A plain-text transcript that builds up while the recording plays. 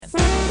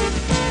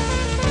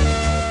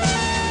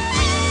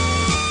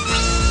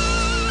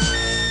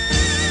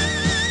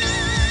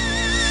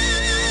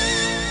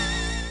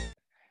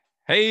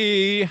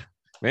Hey,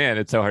 man,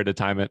 it's so hard to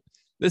time it.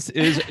 This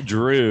is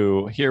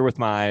Drew here with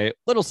my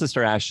little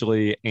sister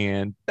Ashley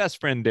and best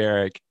friend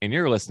Derek, and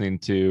you're listening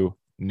to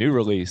New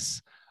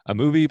Release, a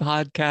movie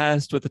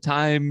podcast with a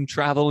time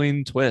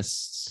traveling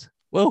twist.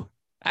 Whoa,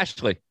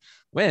 Ashley,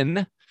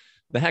 when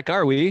the heck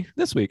are we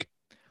this week?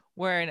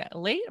 We're in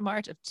late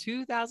March of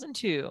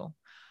 2002,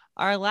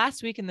 our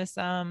last week in this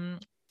kind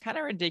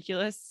of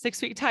ridiculous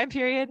 6-week time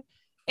period.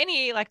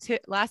 Any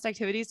last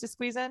activities to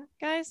squeeze in,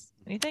 guys?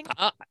 Anything?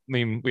 I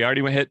mean, we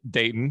already hit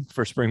Dayton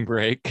for spring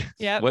break.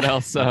 Yeah. What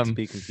else? Not to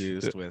be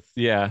confused with.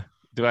 Yeah.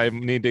 Do I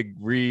need to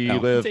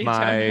relive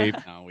my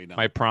No, we don't.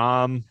 my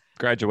prom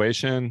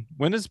graduation?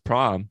 When is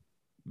prom?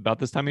 About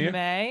this time of year?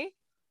 May.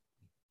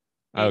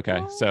 Okay,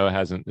 April? so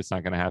it's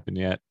not going to happen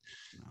yet.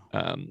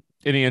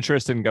 Any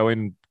interest in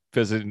going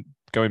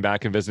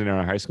back and visiting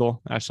our high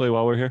school, Ashley,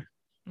 while we're here?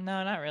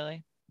 No, not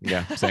really.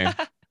 Yeah, same.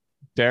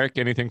 Derek,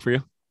 anything for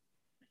you?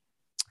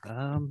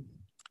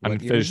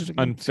 What year is it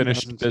again?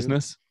 Unfinished 2002?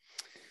 business.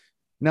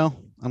 No,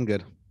 I'm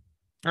good.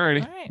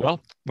 Alrighty. All right. Well,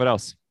 what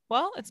else?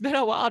 Well, it's been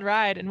a wild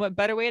ride, and what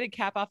better way to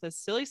cap off this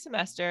silly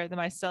semester than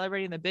by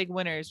celebrating the big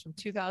winners from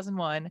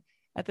 2001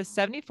 at the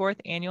 74th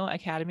Annual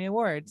Academy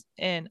Awards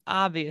in,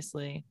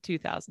 obviously,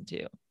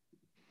 2002.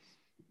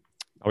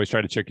 Always try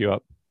to check you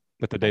up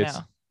with the I dates.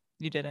 know.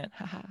 You didn't.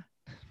 Haha.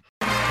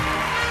 She's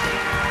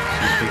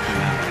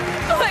freaking out.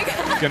 Oh my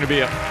God. It's going to be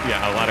a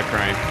lot of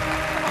crying.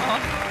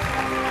 Aw.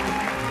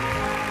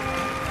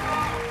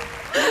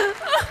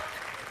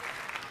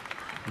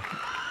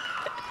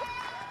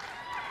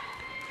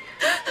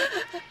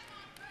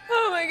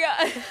 Oh my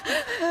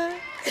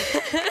God.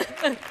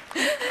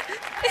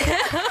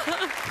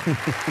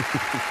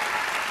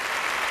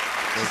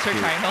 Just her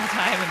crying the whole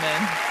time and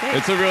then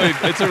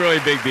It's a really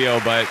big deal,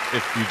 but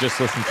if you just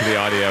listen to the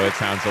audio, it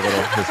sounds a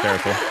little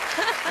hysterical.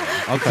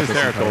 I'll It's cut this in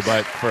hysterical, post.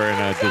 but for in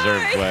a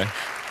deserved way.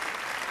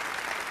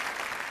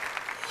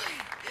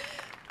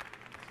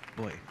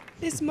 Boy,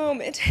 This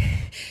moment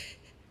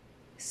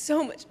is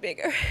so much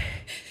bigger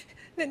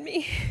than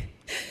me.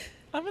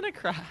 I'm gonna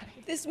cry.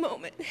 This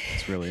moment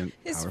it's really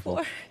is powerful.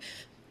 for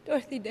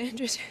Dorothy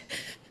Dandridge,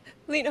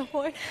 Lena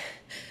Horne,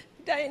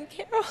 Diane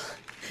Carroll.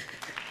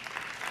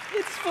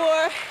 It's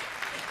for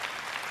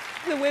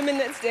the women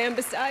that stand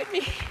beside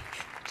me.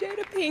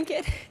 Jada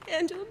Pinkett,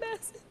 Angela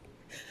Bassett,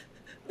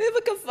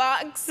 Vivica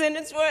Fox, and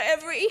it's for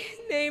every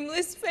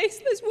nameless,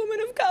 faceless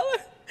woman of color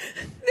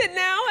that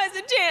now has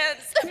a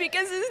chance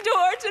because his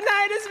door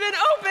tonight has been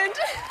opened.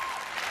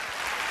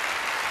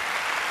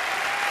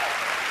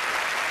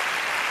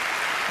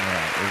 All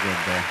right, we're good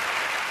there.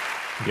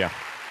 Yeah,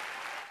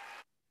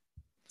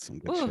 Some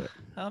good Ooh. shit.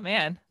 Oh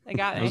man, they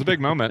got it me. was a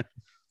big moment.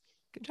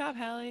 Good job,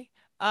 Hallie.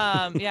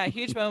 Yeah,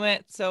 huge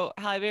moment. So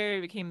Halle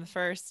Berry became the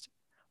first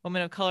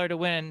woman of color to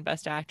win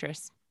Best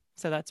Actress.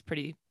 So that's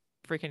pretty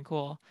freaking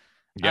cool.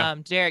 Yeah,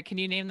 Derek, can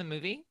you name the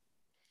movie?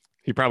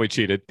 he probably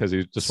cheated because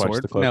he just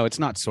watched the clip. No, it's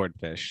not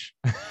Swordfish.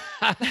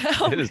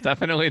 It is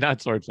definitely not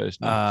Swordfish.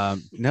 No.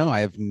 No, I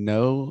have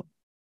no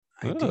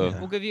idea. Oh.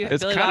 We'll give you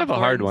It's Billy kind Bob of a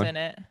hard Thornton's one. in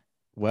it.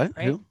 What?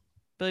 Right? Who?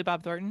 Billy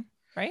Bob Thornton,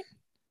 right?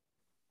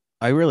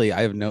 I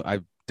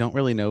don't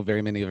really know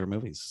very many of her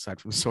movies aside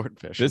from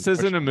Swordfish. This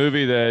isn't a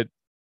movie that,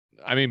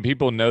 I mean,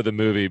 people know the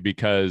movie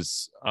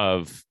because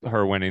of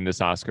her winning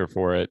this Oscar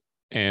for it,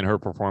 and her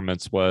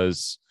performance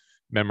was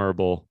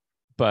memorable,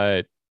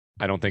 but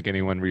I don't think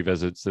anyone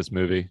revisits this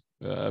movie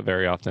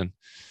very often.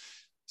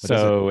 What is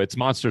So it's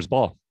Monsters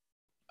Ball.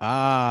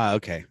 Ah,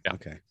 okay. Yeah.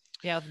 Okay.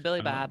 Yeah, with Billy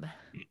Um, Bob.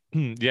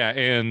 Yeah,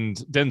 and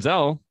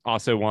Denzel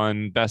also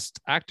won Best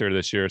Actor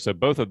this year. So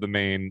both of the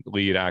main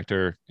lead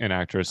actor and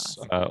actress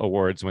Awesome.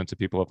 awards went to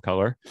people of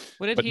color.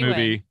 What did What he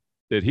movie win?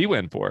 did he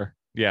win for?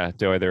 Yeah,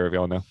 do either of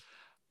y'all know?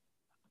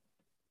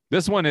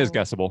 This one is Oh.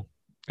 guessable.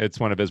 It's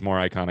one of his more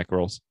iconic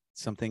roles.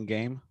 Something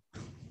game.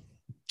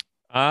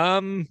 I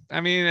mean,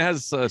 it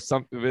has it's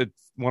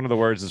one of the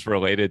words is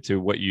related to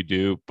what you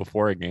do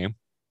before a game,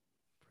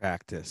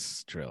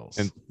 Practice drills.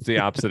 and it's the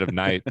opposite of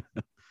night.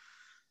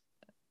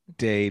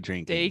 day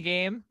drinking. Day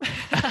game.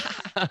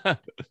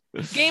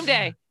 Game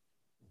day.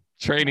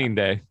 Training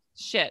day.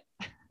 Shit.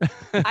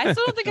 I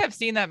still don't think I've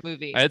seen that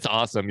movie. It's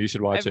awesome. You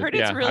should watch I've it. heard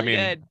it's Yeah, really I mean,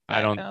 good, I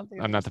but don't. I don't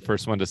think I'm I've not the seen it.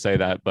 first one to say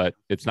that, but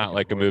it's not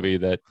like a movie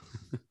that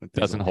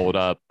doesn't hold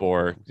up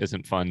or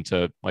isn't fun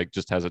to like.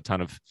 Just has a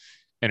ton of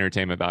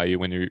entertainment value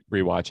when you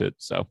rewatch it.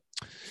 So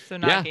So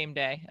not Yeah. game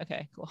day.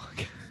 Okay, cool.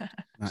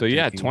 Not So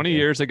yeah, drinking 20 day.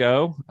 years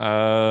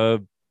ago,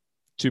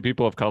 two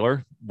people of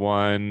color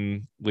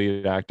won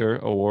lead actor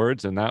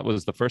awards, and that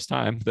was the first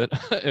time that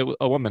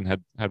a woman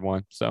had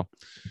won. So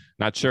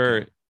not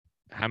sure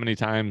how many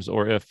times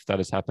or if that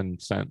has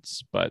happened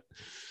since, but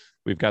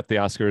we've got the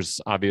Oscars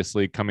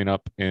obviously coming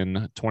up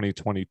in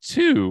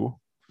 2022,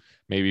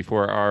 maybe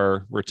for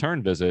our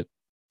return visit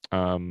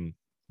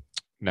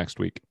next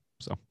week.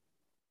 So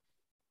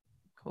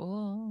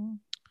Cool.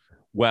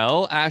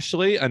 well,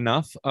 Ashley,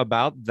 enough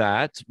about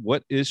that.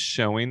 What is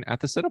showing at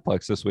the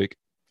Cineplex this week?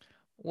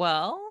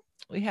 Well,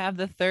 we have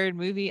the third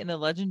movie in the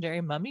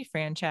legendary Mummy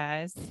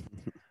franchise,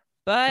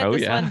 but Oh,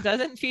 this yeah. one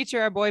doesn't feature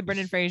our boy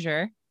Brendan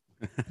Fraser.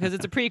 because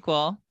it's a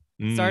prequel.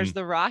 It stars Mm,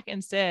 The Rock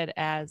instead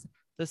as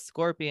the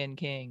Scorpion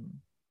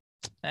King.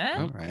 Eh?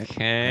 All right.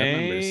 I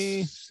remember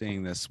okay.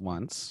 seeing this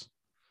once.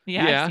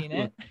 Yeah, Yeah. I've seen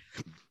it.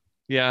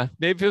 Yeah,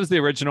 maybe if it was the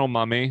original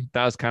Mummy,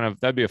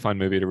 that'd be a fun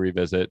movie to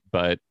revisit,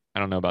 but I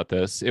don't know about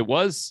this. It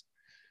was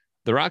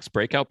The Rock's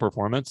breakout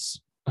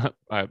performance. I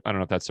don't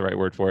know if that's the right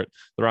word for it.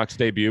 The Rock's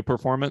debut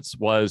performance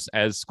was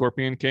as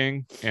Scorpion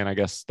King, and I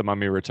guess The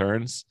Mummy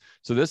Returns.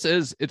 So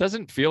it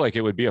doesn't feel like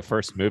it would be a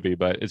first movie,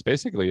 but it's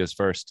basically his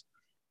first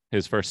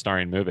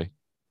starring movie.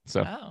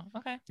 So Oh,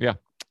 okay.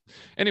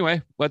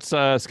 anyway, let's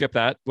skip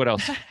that. What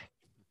else?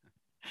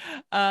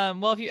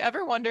 Well, if you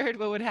ever wondered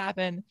what would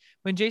happen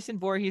when Jason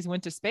Voorhees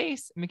went to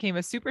space and became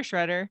a super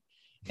shredder,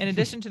 in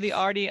addition to the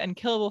already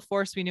unkillable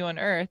force we knew on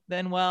Earth,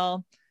 then,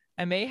 well,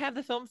 I may have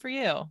the film for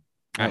you.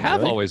 I Oh, have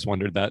really? always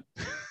wondered that.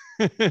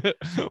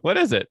 What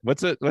is it?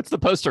 What's the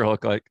poster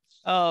look like?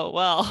 Oh,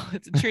 well,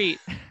 it's a treat.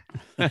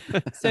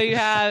 So you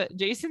have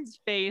Jason's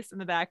face in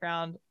the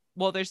background.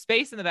 Well, there's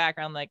space in the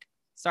background, like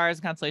stars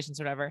and constellations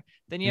or whatever.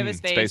 Then you have his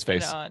face,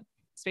 space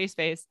space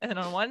face. And then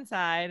on one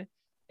side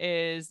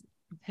is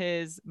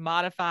his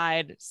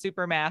modified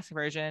super mask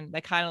version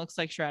that kind of looks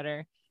like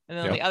Shredder. And then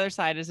on Yep. the other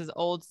side is his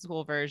old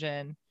school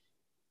version.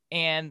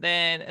 And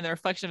then in the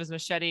reflection of his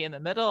machete in the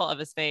middle of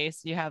his face,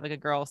 you have like a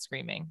girl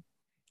screaming.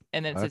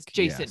 And then it says Fuck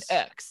Jason yes.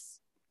 X.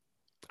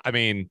 I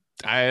mean,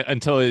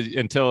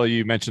 until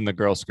you mentioned the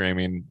girl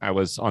screaming, I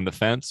was on the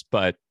fence,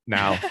 but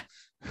now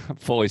I'm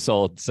fully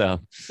sold. So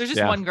There's just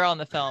Yeah. one girl in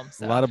the film.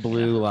 So, A lot of blue,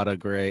 you a know. lot of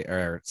gray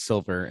or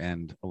silver,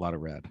 and a lot of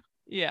red.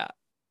 Yeah.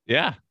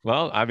 yeah,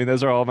 well, I mean,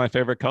 those are all my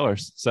favorite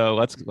colors. So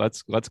let's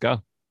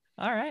go.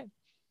 All right.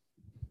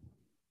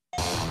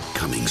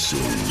 Coming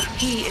soon.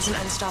 He is an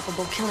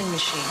unstoppable killing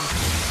machine.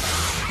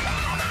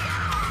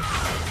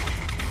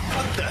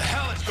 What the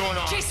hell is going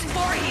on? Jason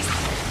Voorhees!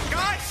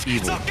 Guys,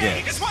 Evil it's okay. He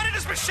gifts. just wanted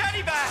his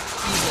machete back.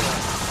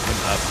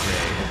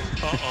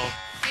 Uh-oh.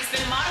 He's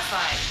been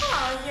modified.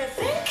 Oh, you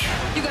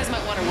think? You guys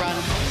might want to run.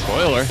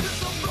 Spoiler.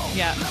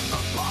 Yeah.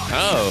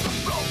 Oh,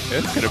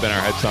 it could have been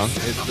our hype song.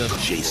 It's the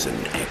Jason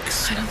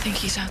X. I don't think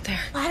he's out there.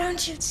 Why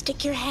don't you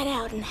stick your head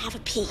out and have a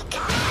peek?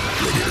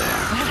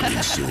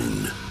 Coming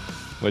soon.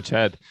 Which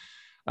head?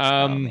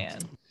 Oh, man.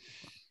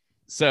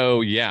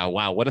 So yeah,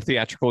 wow, what a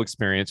theatrical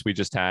experience we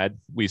just had.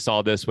 We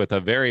saw this with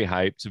a very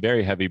hyped,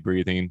 very heavy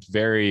breathing,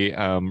 very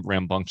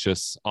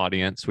rambunctious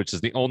audience, which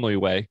is the only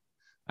way,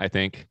 I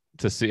think,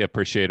 to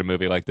appreciate a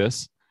movie like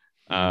this.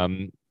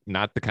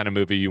 Not the kind of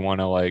movie you want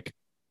to like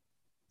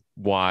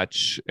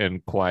watch in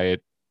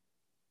quiet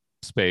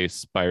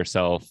space by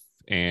yourself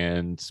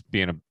and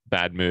be in a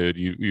bad mood.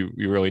 You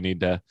really need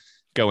to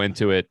go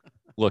into it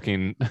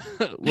looking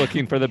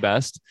for the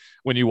best.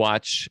 When you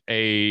watch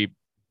a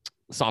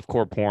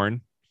softcore porn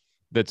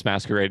that's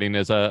masquerading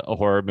as a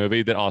horror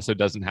movie that also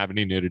doesn't have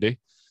any nudity,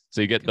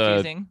 so you get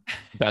Confusing.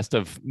 the best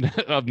of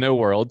no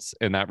worlds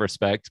in that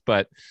respect.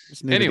 But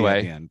It's nudity Anyway.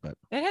 at the end, but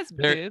It has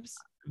There- boobs.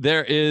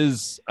 there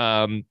is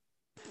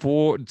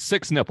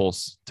 6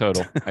 nipples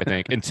total, I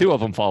think, and 2 of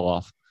them fall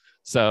off.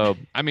 So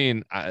I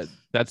mean,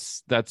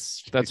 that's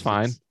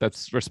fine, Jesus.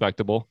 that's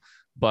respectable.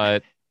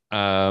 But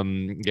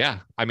yeah,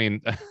 I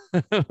mean,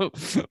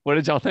 what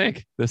did y'all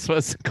think? This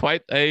was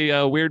quite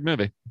a weird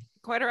movie.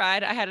 Quite a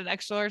ride. I had an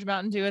extra large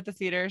Mountain Dew at the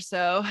theater,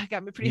 so it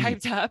got me pretty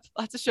hyped up.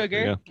 Lots of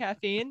sugar, Yeah.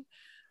 caffeine.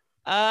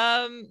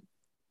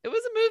 It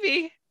was a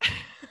movie.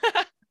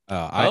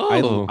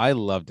 Oh. I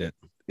loved it.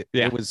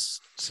 Yeah. It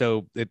was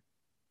so it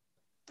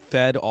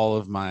fed all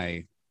of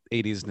my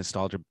 80s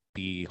nostalgia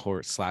B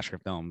horror slasher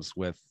films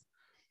with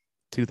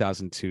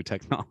 2002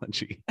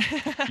 technology.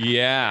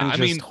 Yeah, And I just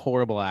mean,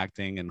 horrible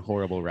acting and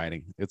horrible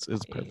writing. It's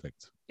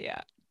perfect.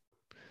 Yeah.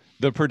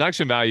 the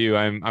production value,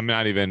 I'm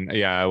not even,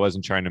 I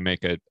wasn't trying to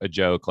make a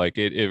joke. Like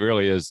it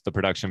really is the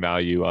production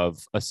value of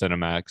a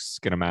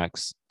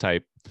Skinemax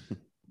type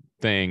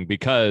thing,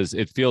 because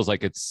it feels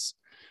like it's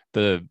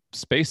the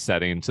space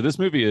setting. So this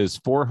movie is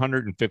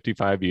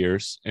 455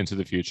 years into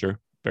the future,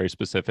 very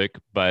specific,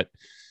 but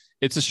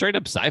it's a straight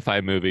up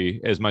sci-fi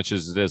movie as much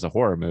as it is a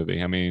horror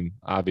movie. I mean,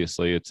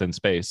 obviously it's in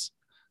space,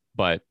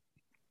 but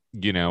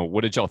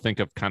what did y'all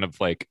think of kind of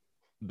like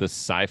the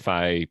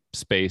sci-fi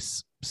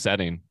space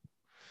setting?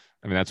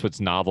 I mean, that's what's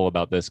novel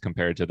about this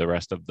compared to the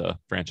rest of the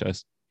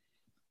franchise.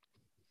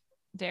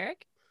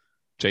 Derek?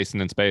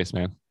 Jason in space,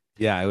 man.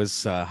 Yeah, it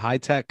was high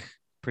tech,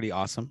 pretty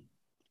awesome.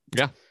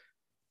 Yeah.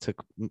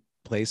 Took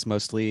place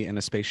mostly in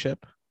a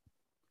spaceship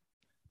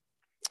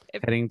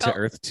It heading to felt-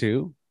 Earth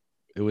 2.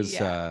 It was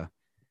Yeah.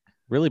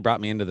 really brought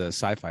me into the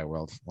sci-fi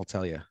world, I'll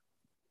tell you.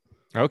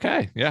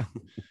 Okay, yeah.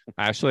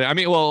 Actually, I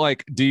mean, well,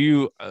 like, do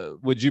you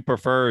would you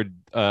prefer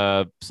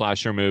a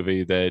slasher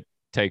movie that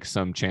takes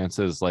some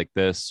chances like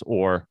this,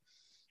 or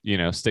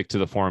stick to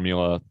the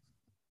formula,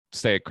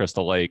 stay at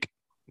Crystal Lake,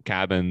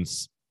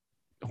 cabins,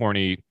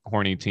 horny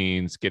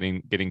teens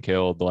getting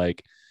killed?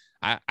 Like,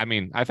 I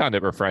mean, I found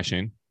it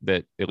refreshing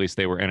that at least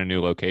they were in a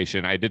new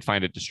location. I did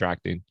find it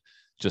distracting,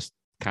 just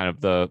kind of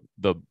the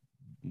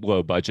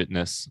low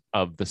budgetness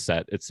of the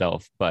set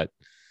itself, but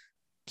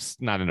it's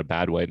not in a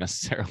bad way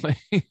necessarily.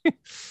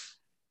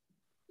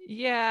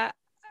 Yeah.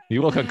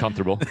 You look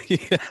uncomfortable.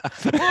 Yeah.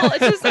 Well, it's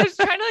just I was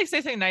trying to like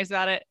say something nice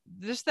about it.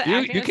 Just the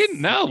acting. You was-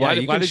 can no. Yeah, Why,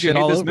 you why can did you shit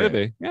hate all this over it.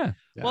 movie? Yeah.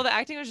 Yeah. Well, the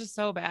acting was just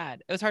so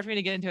bad. It was hard for me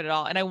to get into it at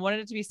all. And I wanted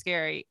it to be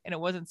scary, and it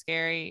wasn't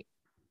scary,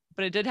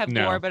 but it did have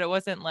No. gore, but it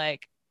wasn't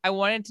like I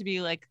wanted it to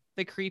be like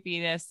the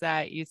creepiness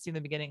that you'd see in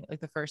the beginning, like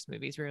the first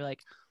movies where you're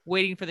like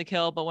waiting for the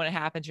kill, but when it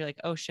happens, you're like,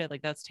 oh shit,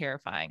 like that's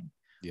terrifying.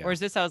 Yeah. Whereas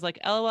this, I was like,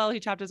 LOL, he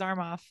chopped his arm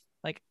off.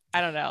 Like,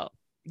 I don't know.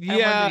 I wanted to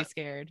Yeah. be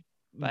scared.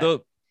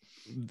 But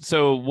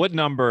So what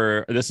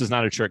number? This is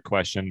not a trick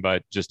question,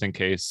 but just in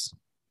case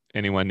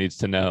anyone needs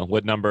to know,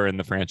 what number in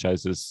the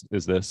franchise is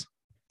this?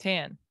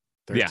 10.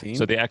 13? Yeah.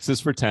 So the X is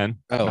for 10.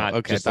 Oh, not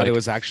okay. I just thought it like-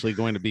 was actually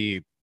going to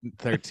be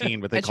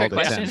 13, but they A trick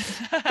called it 10.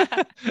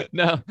 question.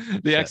 No,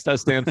 the X does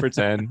stand for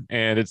 10,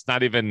 and it's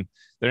not even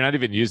they're not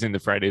even using the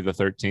Friday the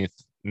 13th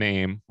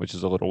name, which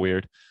is a little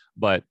weird.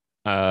 But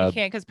You can't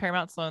because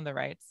Paramount's loaned the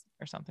rights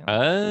or something. Like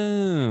that.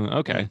 oh,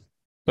 okay.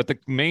 But the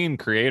main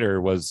creator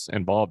was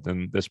involved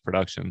in this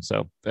production,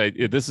 so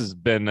this has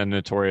been a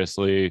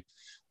notoriously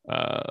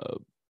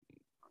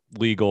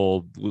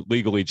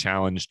legally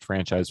challenged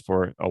franchise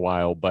for a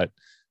while, but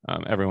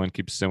everyone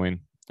keeps suing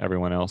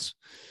everyone else.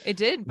 It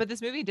did, but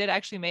this movie did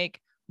actually make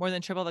more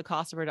than triple the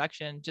cost of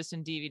production just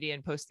in DVD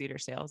and post theater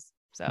sales.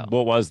 So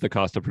What was the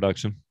cost of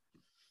production?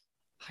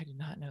 I did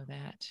not know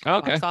that.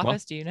 Okay, Box well,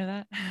 office, do you know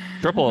that?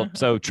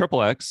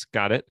 Triple X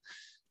got it.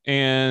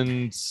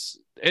 And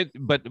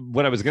but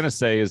what I was gonna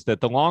say is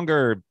that the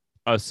longer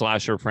a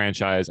slasher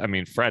franchise, I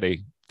mean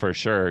Freddy for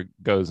sure,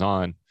 goes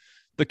on,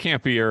 the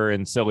campier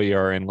and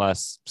sillier and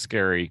less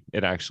scary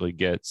it actually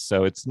gets.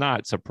 So it's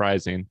not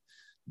surprising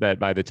that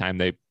by the time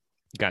they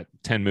got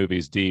 10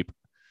 movies deep,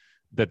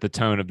 that the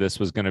tone of this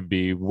was going to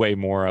be way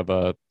more of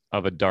a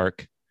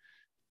dark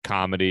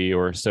comedy,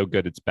 or so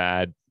good it's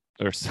bad,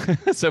 or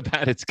so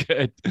bad it's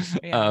good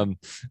Yeah.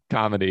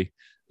 comedy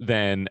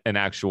than an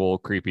actual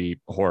creepy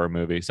horror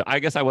movie. So I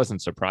guess I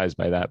wasn't surprised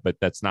by that, but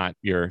that's not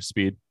your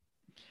speed,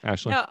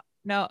 Ashley.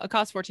 No, it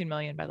cost 14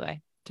 million, by the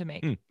way, to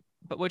make, Hmm.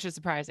 but which is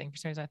surprising. For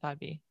some reason, I thought it'd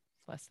be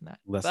less than that.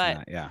 Less but, than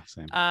that. Yeah.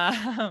 Same.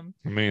 I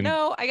mean,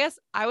 no, I guess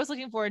I was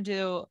looking forward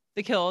to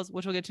the kills,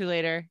 which we'll get to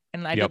later,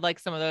 and I Yep. did like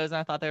some of those, and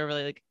I thought they were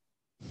really like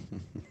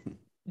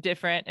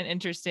different and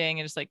interesting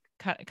and just like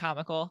kind of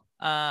comical.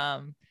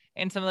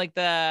 And some of like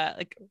the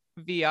like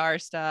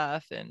VR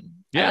stuff, and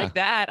Yeah. I like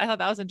that. I thought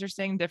that was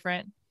interesting,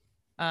 different.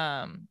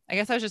 I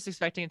guess I was just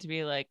expecting it to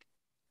be like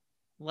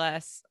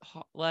less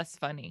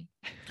funny.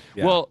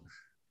 Yeah. well,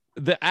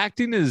 the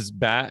acting is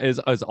bad, is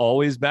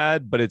always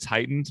bad, but it's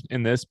heightened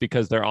in this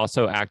because they're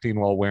also acting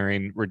while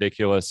wearing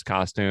ridiculous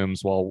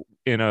costumes while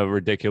in a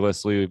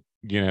ridiculously,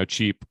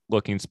 cheap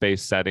looking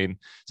space setting.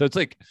 So it's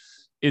like,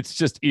 it's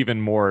just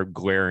even more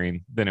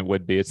glaring than it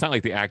would be. It's not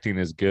like the acting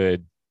is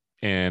good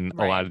in a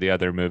Right. lot of the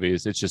other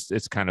movies.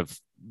 It's kind of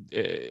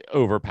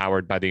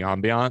overpowered by the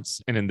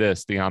ambiance. And in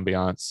this, the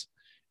ambiance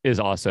is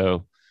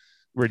also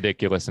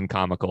ridiculous and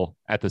comical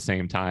at the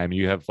same time.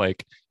 You have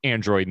like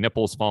android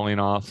nipples falling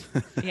off,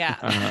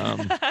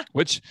 Yeah.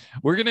 which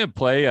we're gonna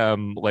play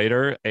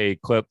later a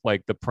clip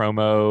like the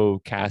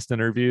promo cast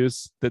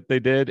interviews that they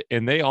did,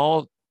 and they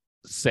all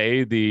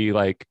say the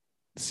like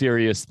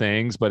serious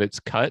things, but it's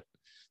cut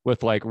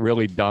with like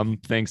really dumb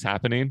things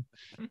happening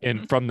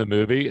in from the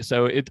movie.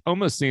 So it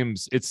almost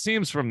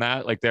seems from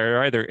that like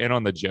they're either in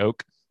on the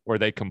joke or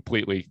they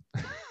completely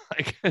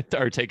like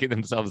are taking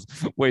themselves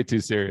way too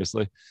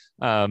seriously.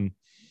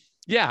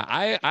 Yeah,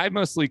 I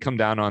mostly come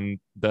down on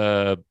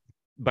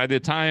by the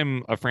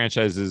time a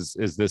franchise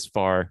is this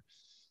far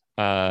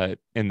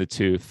in the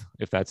tooth,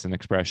 if that's an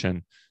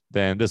expression,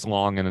 then this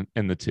long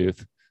in the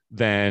tooth,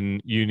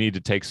 then you need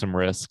to take some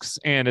risks.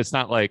 And it's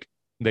not like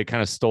they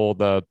kind of stole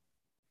the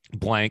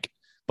blank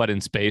but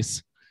in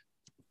space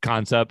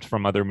concept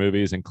from other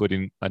movies,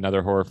 including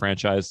another horror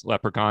franchise,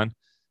 Leprechaun.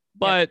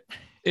 But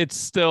it's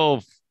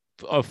still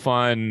a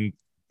fun,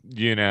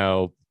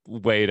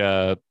 way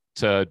to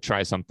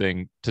try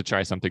something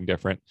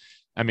different.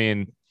 I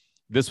mean,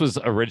 this was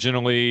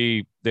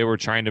originally, they were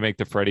trying to make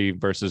the Freddy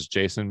versus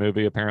Jason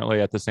movie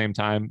apparently at the same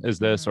time as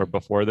this or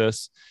before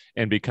this.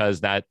 And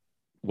because that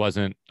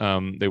wasn't,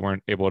 they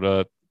weren't able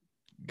to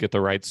get the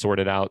rights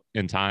sorted out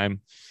in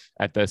time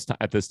at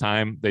this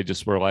time, they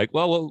just were like,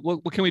 well,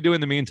 what can we do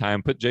in the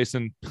meantime? Put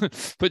Jason in Where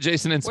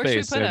should we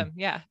space. put him?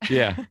 Yeah.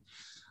 Yeah.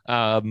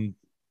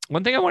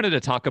 One thing I wanted to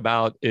talk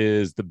about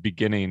is the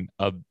beginning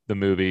of the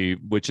movie,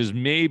 which is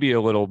maybe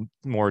a little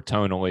more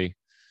tonally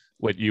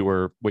what you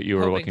were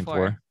Hoping looking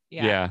for.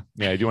 Yeah.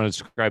 Yeah. Do you want to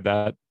describe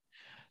that?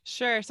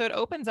 Sure. So it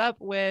opens up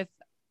with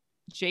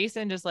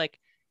Jason just like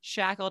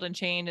shackled and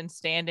chained and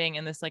standing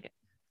in this like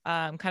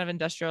kind of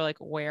industrial like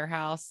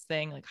warehouse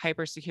thing, like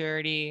hyper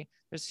security.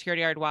 There's a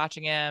security guard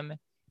watching him,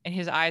 and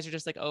his eyes are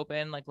just like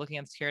open, like looking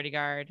at the security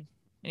guard.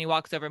 And he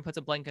walks over and puts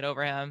a blanket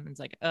over him. And it's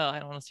like, oh, I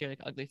don't want to see your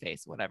like ugly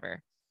face,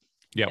 whatever.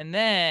 Yep. And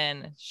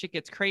then shit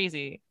gets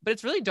crazy, but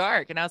it's really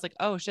dark. And I was like,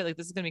 oh shit, like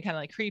this is gonna be kind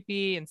of like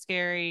creepy and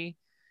scary.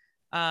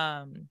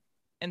 And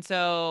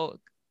so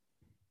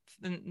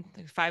then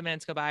 5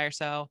 minutes go by or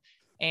so,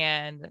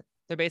 and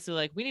they're basically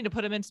like, we need to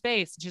put him in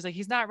space. And she's like,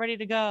 he's not ready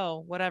to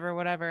go.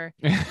 Whatever.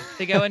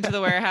 They go into the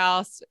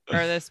warehouse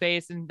or the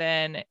space, and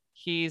then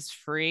he's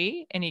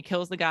free and he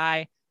kills the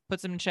guy,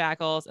 puts him in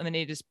shackles, and then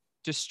he just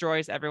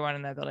destroys everyone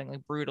in that building,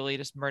 like brutally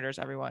just murders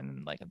everyone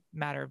in like a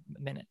matter of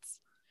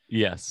minutes.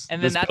 Yes.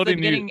 And then This that's the building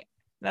beginning.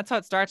 That's how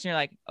it starts. And you're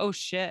like, oh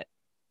shit.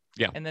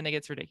 Yeah. And then it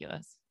gets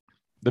ridiculous.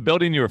 The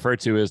building you refer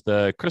to is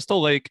the Crystal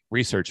Lake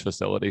Research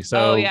Facility.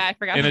 So oh yeah, I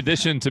forgot. in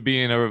addition to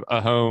being a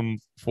home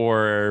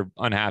for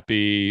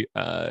unhappy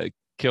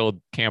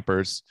killed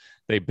campers,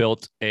 they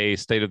built a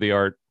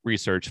state-of-the-art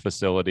research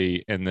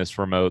facility in this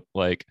remote,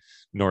 like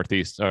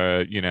northeast,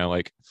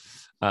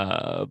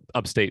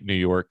 upstate New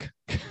York,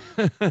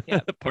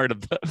 part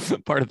of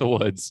the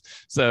woods.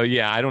 So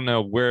yeah, I don't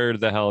know where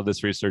the hell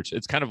this research.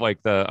 It's kind of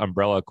like the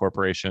Umbrella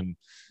Corporation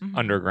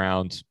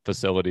underground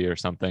facility or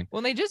something.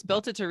 Well, they just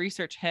built it to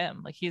research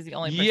him. Like he's the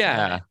only person.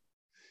 Yeah.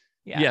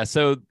 Yeah.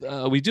 So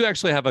we do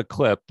actually have a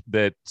clip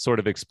that sort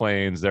of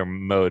explains their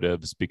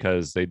motives,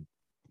 because they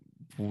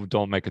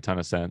don't make a ton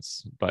of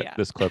sense. But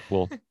this clip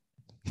will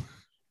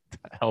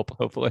help,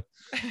 hopefully.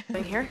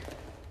 Right here?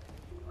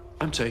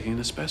 I'm taking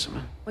the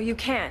specimen. Well, you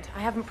can't. I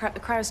haven't prepped the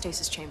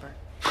cryostasis chamber.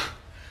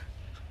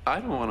 I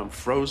don't want him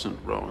frozen,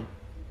 Rowan.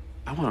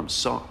 I want him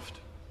soft.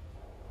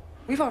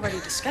 We've already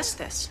discussed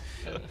this.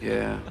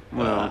 Yeah,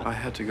 well, I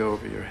had to go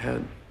over your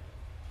head.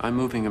 I'm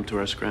moving him to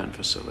our Scranton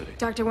facility.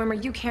 Dr.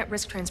 Wimmer, you can't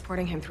risk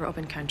transporting him through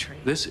open country.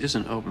 This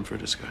isn't open for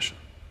discussion.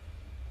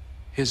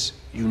 His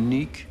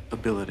unique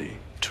ability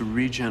to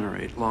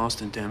regenerate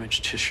lost and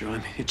damaged tissue, I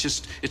mean,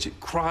 it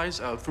cries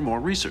out for more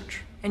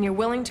research. And you're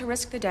willing to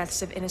risk the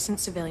deaths of innocent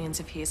civilians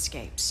if he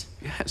escapes?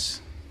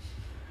 Yes.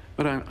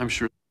 But I'm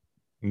sure.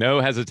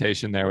 No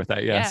hesitation there with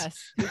that.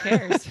 Yes. Who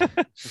cares?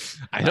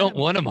 I don't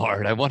want him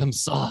hard. I want him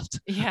soft.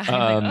 Yeah.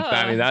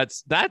 I mean,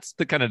 that's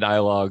the kind of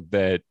dialogue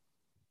that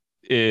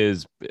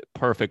is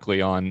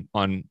perfectly on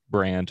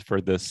brand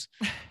for this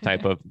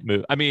type of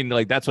movie. I mean,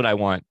 like, that's what I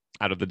want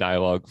out of the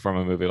dialogue from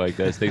a movie like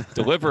this. They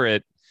deliver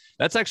it.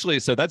 That's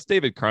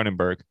David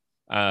Cronenberg,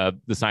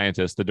 the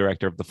scientist, the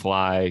director of The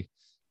Fly,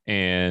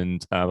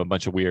 and a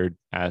bunch of weird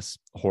ass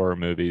horror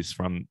movies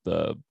from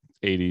the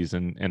 80s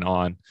and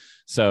on.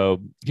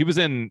 So he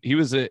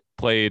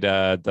played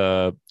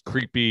the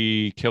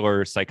creepy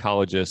killer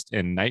psychologist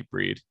in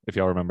Nightbreed, if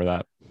y'all remember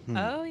that.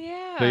 Oh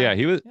yeah. So yeah,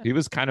 he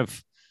was kind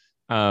of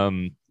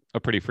a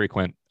pretty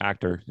frequent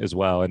actor as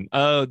well. And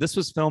this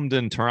was filmed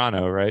in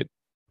Toronto, right?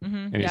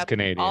 And he's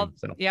Canadian. All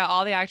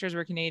the actors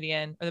were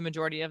Canadian, or the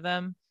majority of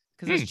them,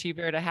 because it's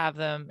cheaper to have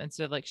them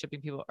instead of like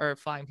shipping people or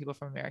flying people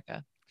from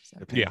America. So.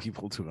 Shipping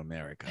people to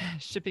America.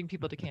 Shipping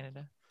people to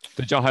Canada.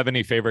 Did y'all have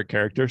any favorite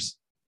characters?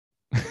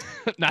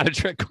 Not a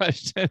trick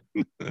question.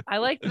 I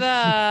like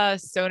the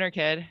stoner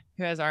kid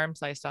who has arms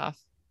sliced off.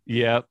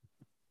 Yep.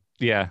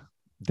 Yeah.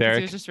 Derek.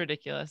 He was just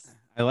ridiculous.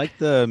 I like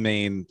the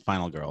main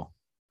final girl.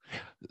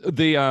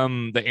 The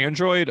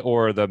android,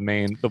 or the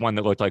one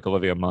that looked like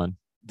Olivia Munn?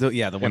 The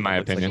one, in my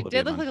opinion,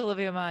 did look like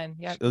Olivia Munn.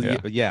 Yeah.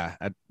 Yeah.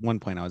 At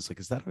one point, I was like,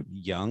 "Is that a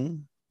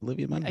young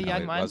Olivia Munn?" A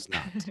young Munn. It was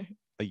not.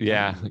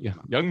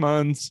 Young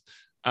Munns.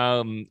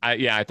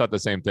 I thought the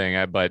same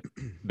thing, but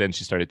then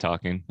she started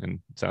talking and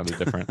sounded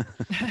different.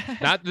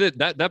 Not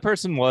that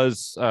person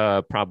was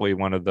probably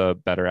one of the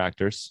better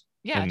actors.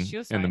 Yeah, she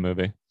was fine in the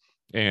movie.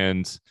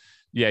 And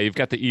yeah, you've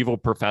got the evil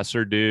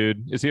professor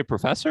dude. Is he a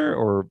professor,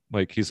 or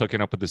like he's hooking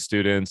up with the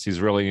students?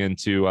 He's really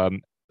into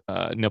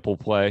nipple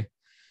play.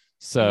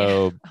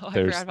 So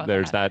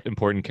there's that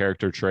important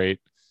character trait,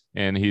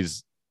 and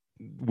he's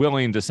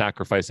willing to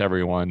sacrifice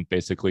everyone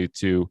basically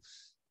to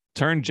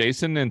turn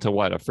Jason into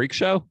what, a freak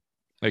show?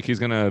 Like he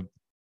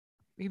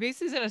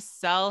basically is gonna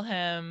sell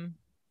him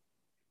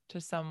to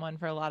someone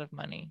for a lot of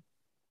money.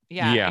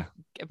 Yeah.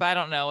 But I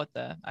don't know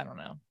I don't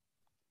know.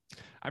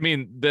 I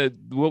mean,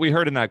 what we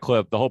heard in that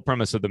clip, the whole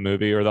premise of the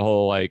movie, or the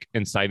whole like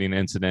inciting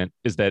incident,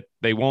 is that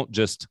they won't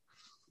just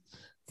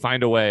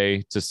find a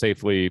way to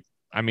safely.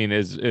 I mean,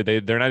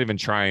 they're not even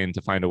trying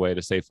to find a way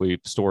to safely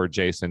store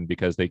Jason,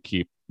 because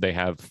they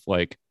have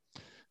like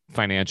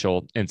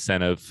financial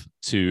incentive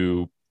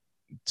to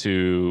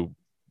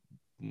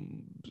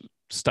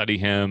study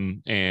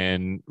him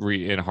and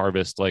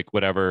harvest like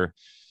whatever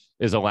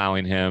is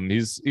allowing him.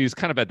 He's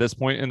kind of at this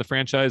point in the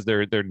franchise,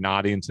 they're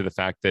nodding to the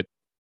fact that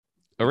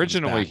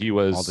originally he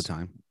was all the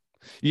time.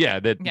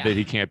 That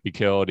he can't be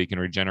killed. He can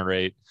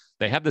regenerate.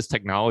 They have this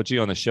technology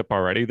on the ship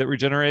already that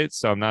regenerates.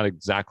 So I'm not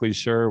exactly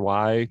sure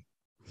why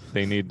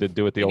they need to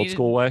do it the old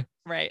school way.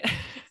 Right.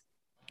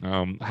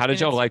 How did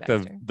y'all like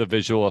the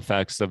visual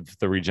effects of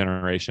the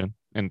regeneration?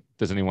 And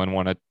does anyone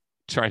want to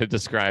try to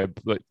describe,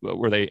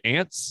 were they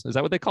ants? Is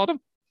that what they called them?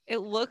 It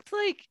looked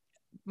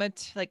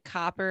like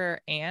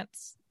copper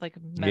ants, like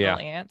metal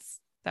ants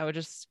that would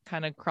just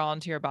kind of crawl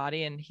into your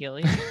body and heal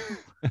you.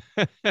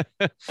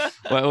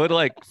 Well, it would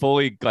like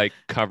fully like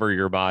cover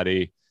your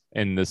body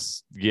in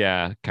this,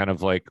 kind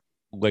of like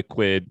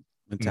liquid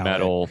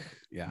metal,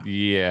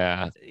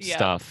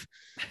 stuff,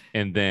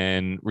 and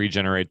then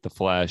regenerate the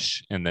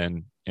flesh, and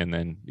then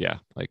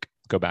like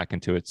go back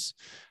into its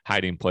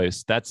hiding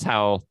place. That's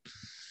how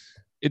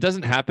it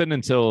doesn't happen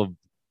until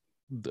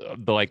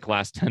the like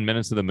last 10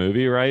 minutes of the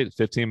movie, right?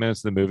 15 minutes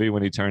of the movie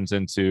when he turns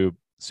into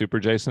Super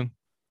Jason.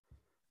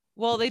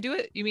 Well, they do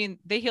it. You mean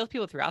they heal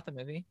people throughout the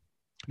movie?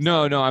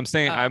 No, I'm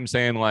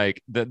saying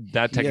like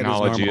that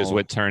technology is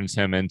what turns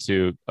him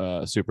into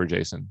Super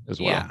Jason as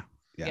well.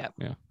 Yeah.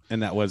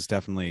 And that was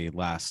definitely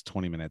last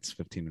 20 minutes,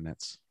 15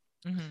 minutes.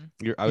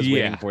 Mm-hmm. I was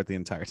waiting for it the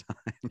entire time.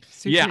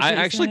 I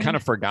actually kind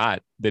of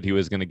forgot that he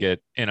was going to get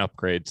an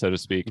upgrade, so to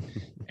speak.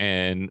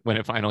 And when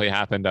it finally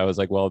happened, I was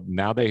like, well,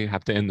 now they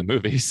have to end the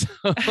movie. So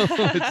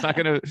it's not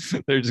going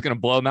to, they're just going to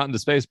blow him out into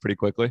space pretty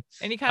quickly.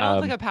 And he kind of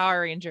looks like a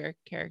Power Ranger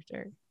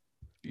character.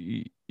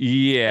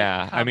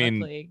 Yeah. Like, I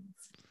mean,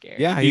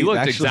 scary. Yeah, he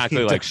looked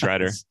exactly like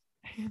Shredder.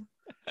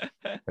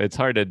 It's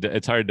hard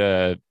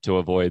to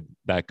avoid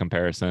that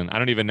comparison. I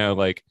don't even know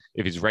like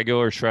if he's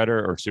regular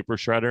Shredder or Super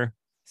Shredder.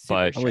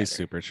 But always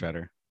Super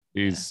Shredder.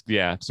 He's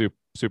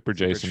Super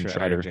Jason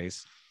Shredder.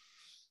 Jace.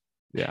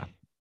 Yeah.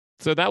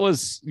 So that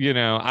was,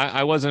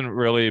 I wasn't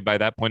really by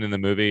that point in the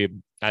movie.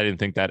 I didn't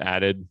think that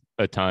added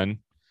a ton,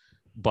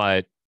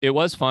 but it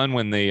was fun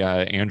when the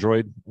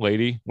android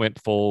lady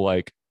went full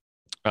like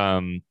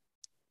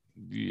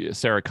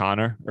Sarah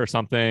Connor or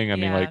something. I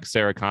mean, like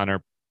Sarah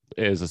Connor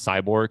is a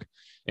cyborg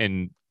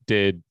and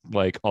did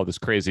like all this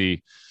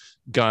crazy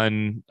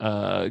gun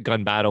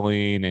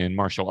battling and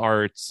martial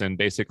arts and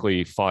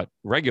basically fought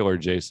regular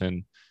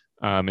Jason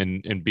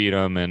and beat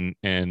him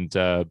and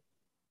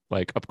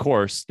like of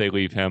course they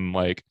leave him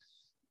like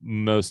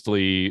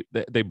mostly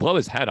they blow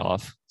his head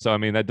off, so I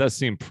mean that does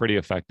seem pretty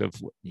effective.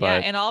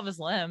 But and all of his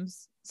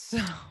limbs, so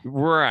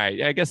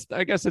right, I guess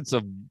it's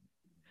a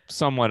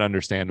somewhat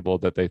understandable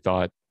that they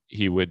thought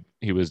he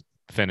was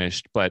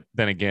finished, but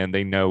then again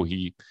they know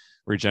he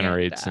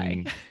regenerates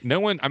and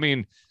no one, I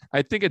mean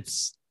I think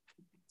it's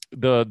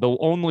the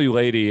only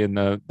lady in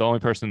the only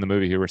person in the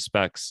movie who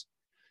respects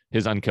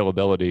his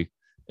unkillability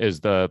is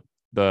the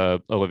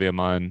Olivia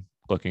Munn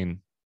looking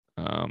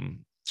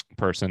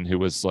person who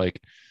was like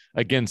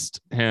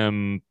against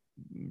him,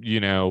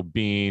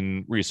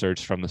 being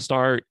researched from the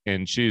start,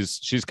 and she's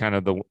kind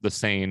of the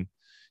sane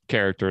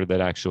character that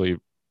actually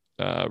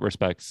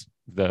respects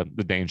the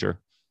danger.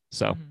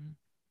 So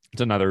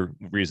it's another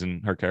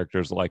reason her character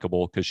is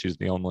likable, because she's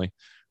the only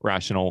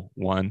rational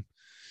one.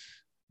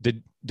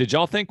 Did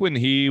y'all think when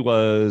he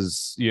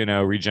was,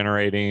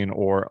 regenerating,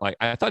 or like,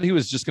 I thought he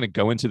was just going to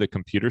go into the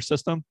computer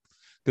system,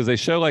 because they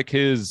show like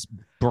his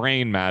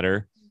brain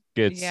matter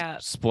gets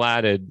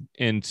splatted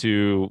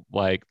into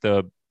like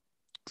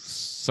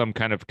some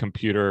kind of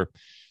computer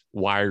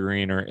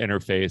wiring or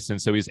interface.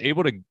 And so he's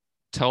able to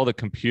tell the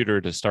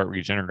computer to start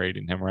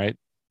regenerating him, right?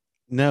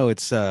 No,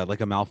 it's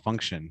like a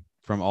malfunction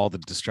from all the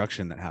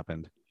destruction that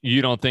happened.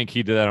 You don't think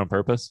he did that on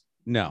purpose?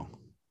 No.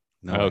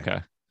 Okay.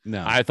 Way.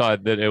 No, I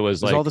thought that it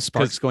was like all the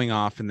sparks going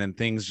off, and then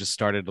things just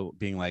started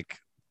being like,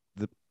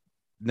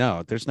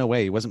 no, there's no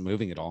way he wasn't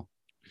moving at all.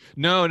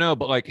 No,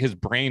 but like his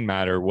brain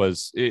matter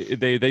was,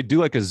 they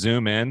do like a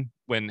zoom in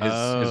when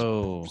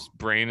his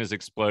brain is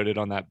exploded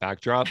on that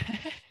backdrop,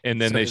 and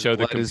then So they show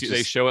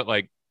they show it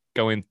like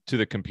going to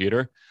the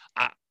computer.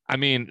 I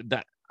mean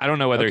that. I don't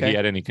know whether he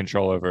had any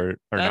control over it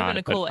or not. That would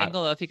have been a cool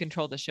angle if he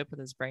controlled the ship with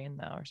his brain,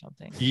 though, or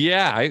something.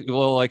 Yeah.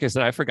 Well, like I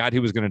said, I forgot he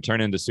was going to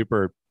turn into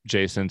Super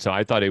Jason. So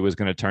I thought he was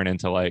going to turn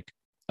into like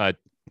a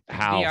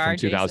Hal VR from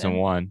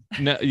 2001.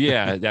 No,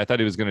 yeah. I thought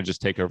he was going to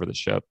just take over the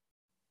ship.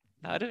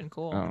 That would have been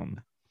cool.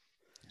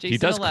 He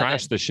does 11.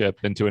 crash the ship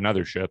into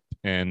another ship.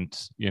 And,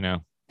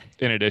 in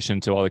addition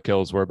to all the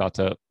kills we're about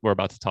to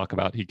talk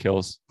about, he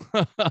kills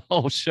a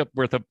whole ship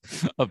worth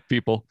of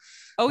people.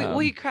 Oh, well,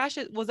 he crashed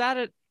it. Was that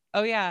it?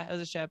 Oh yeah, it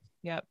was a ship.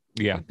 Yep.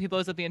 Yeah. He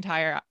blows up the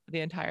entire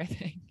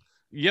thing.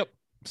 Yep.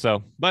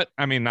 So, but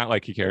I mean, not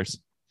like he cares.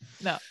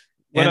 No.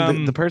 But,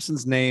 and the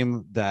person's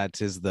name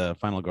that is the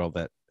final girl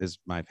that is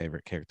my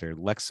favorite character,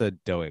 Lexa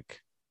Doak.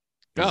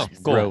 Oh,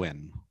 cool.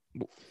 Rowan.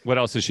 What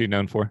else is she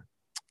known for?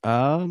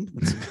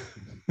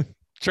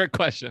 Trick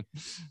question.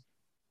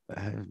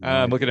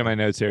 I'm looking at my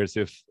notes here to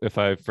see if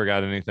I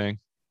forgot anything.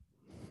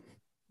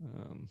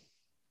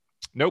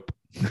 Nope.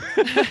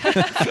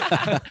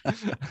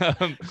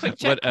 Quick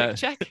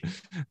check.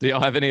 Do y'all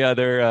have any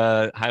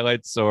other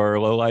highlights or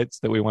lowlights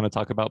that we want to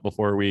talk about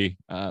before we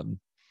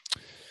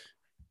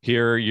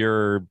hear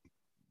your?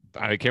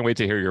 I can't wait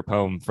to hear your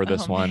poem for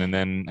this one, man. And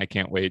then I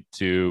can't wait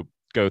to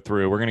go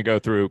through. We're going to go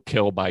through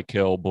kill by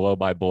kill, blow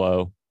by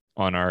blow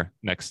on our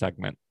next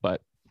segment. But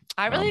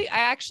I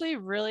actually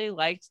really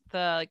liked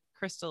the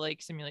Crystal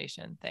Lake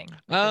simulation thing.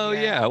 Oh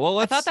yeah, well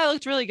I thought that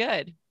looked really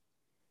good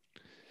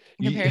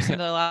in comparison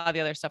to a lot of the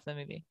other stuff in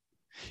the movie.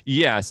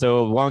 Yeah,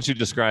 so why don't you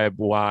describe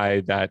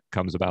why that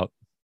comes about?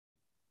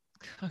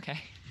 Okay.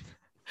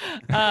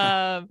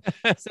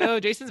 So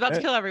Jason's about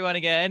to kill everyone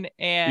again,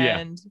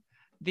 and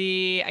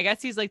I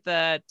guess he's like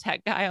the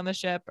tech guy on the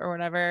ship or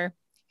whatever.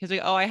 He's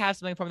like, oh, I have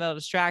something for him that'll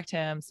distract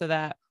him, so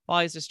that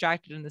while he's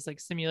distracted in this like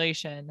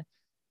simulation,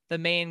 the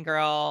main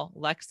girl,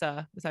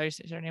 Lexa, is that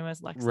what her name was?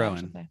 Lexa.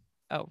 Rowan.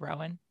 Oh,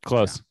 Rowan.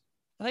 Close.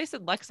 I thought you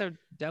said Lexa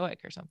Doick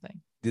or something.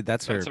 Dude,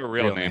 that's her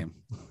real name.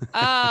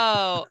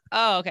 Oh,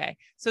 okay.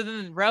 So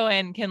then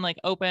Rowan can like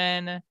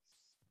open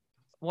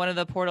one of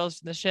the portals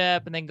to the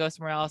ship and then go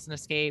somewhere else and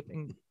escape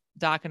and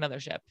dock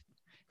another ship.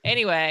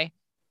 Anyway,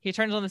 he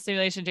turns on the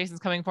simulation. Jason's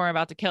coming for him,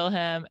 about to kill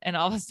him, and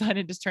all of a sudden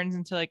it just turns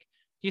into like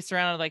he's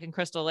surrounded like in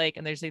Crystal Lake,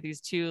 and there's like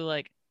these two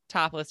like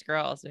topless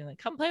girls being like,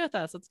 "Come play with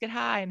us. Let's get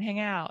high and hang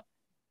out."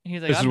 And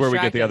he's like, This is "I'm where we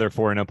get the distracted." other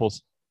four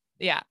nipples.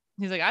 Yeah,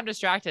 he's like, "I'm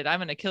distracted. I'm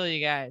gonna kill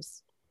you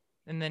guys."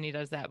 And then he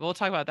does that. But we'll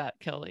talk about that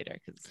kill later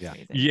because it's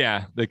amazing.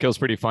 Yeah, the kill's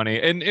pretty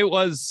funny. And it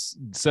was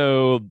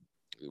so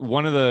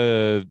one of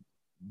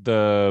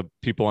the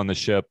people on the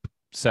ship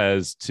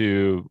says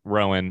to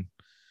Rowan,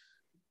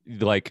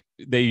 like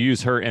they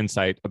use her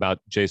insight about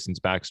Jason's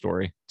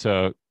backstory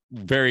to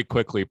very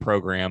quickly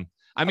program.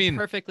 I mean,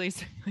 perfectly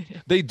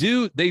simulated. They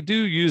do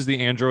use the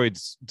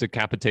android's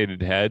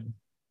decapitated head,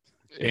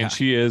 and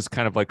she is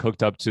kind of like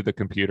hooked up to the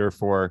computer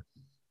for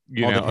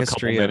all know the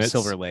history a couple of minutes.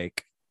 Silver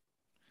Lake.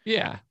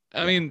 Yeah.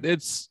 I mean,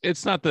 it's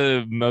not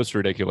the most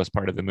ridiculous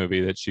part of the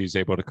movie that she's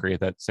able to create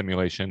that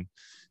simulation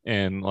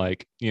in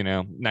like,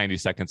 90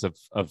 seconds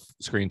of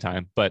screen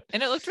time. But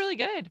and it looked really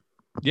good.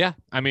 Yeah.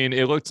 I mean,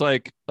 it looked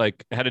like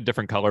it had a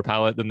different color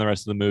palette than the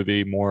rest of the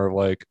movie, more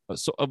like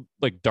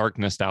like dark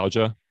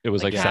nostalgia. It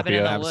was like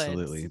sepia.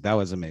 Absolutely. That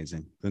was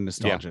amazing. The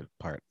nostalgia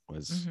part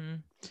was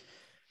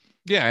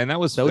Yeah, and that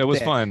was So it was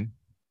thick. fun.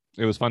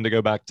 It was fun to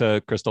go back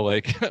to Crystal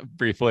Lake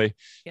briefly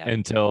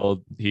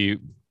until he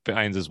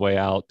finds his way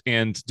out.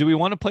 And do we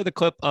want to play the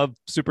clip of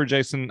Super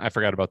Jason? I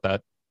forgot about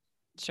that.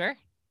 Sure.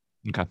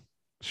 Okay.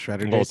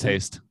 Shredder A little Jason?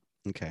 taste.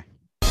 Okay.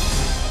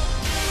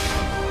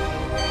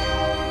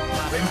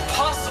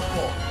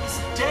 Impossible! He's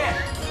dead!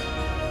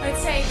 I'd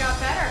say he got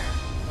better.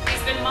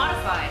 He's been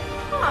modified.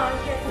 Oh,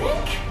 you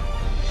think?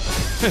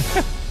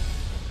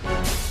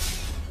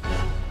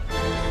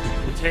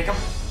 You take him?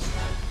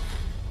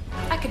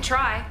 I could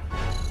try.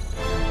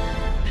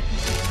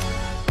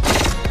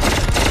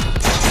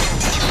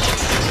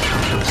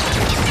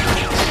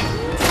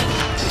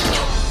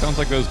 Sounds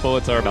like those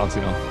bullets are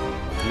bouncing off.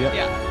 Yep.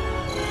 Yeah.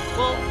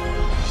 Well,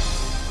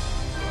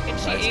 and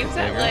she Nice aims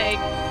at configure. like,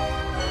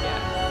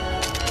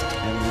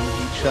 And then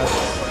he shuts.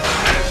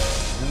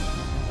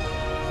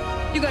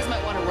 You guys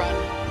might want to run.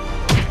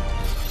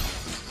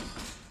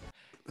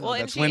 well,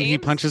 and That's she when he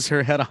aims, punches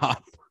her head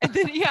off. and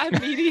then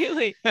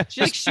immediately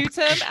she like shoots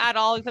him at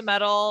all like the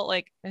metal.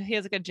 Like he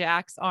has like a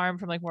Jax arm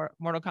from like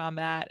Mortal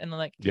Kombat, and then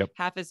like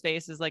half his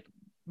face is like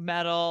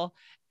metal,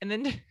 and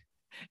then.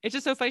 It's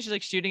just so funny. She's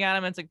like shooting at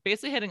him, and it's like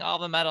basically hitting all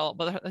the metal,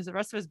 but the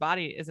rest of his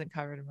body isn't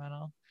covered in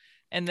metal.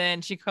 And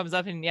then she comes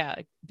up and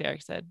like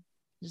Derek said,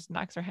 just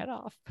knocks her head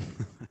off.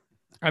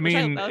 I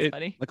mean, that was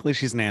funny. Luckily,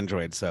 she's an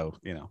android, so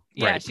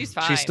Yeah, she's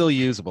fine. She's still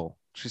usable.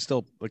 She's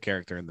still a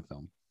character in the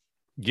film.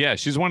 Yeah,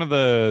 she's one of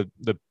the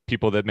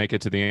people that make it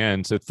to the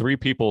end. So 3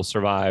 people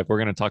survive. We're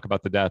going to talk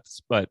about the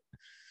deaths, but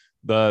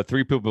the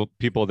 3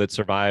 people that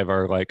survive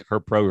are like her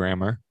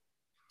programmer.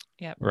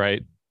 Yep.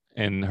 Right.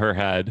 In her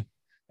head.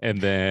 And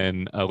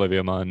then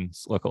Olivia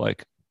Munn's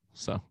lookalike.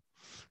 So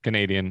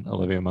Canadian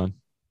Olivia Munn.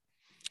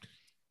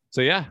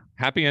 So yeah,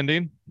 happy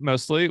ending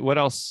mostly. What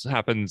else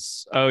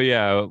happens? Oh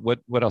yeah, what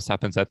else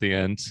happens at the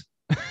end?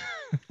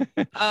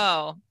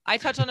 Oh, I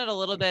touched on it a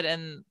little bit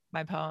in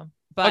my poem.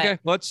 But Okay,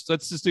 let's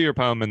just do your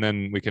poem and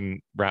then we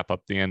can wrap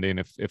up the ending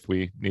if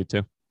we need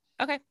to.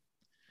 Okay.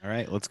 All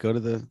right, let's go to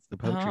the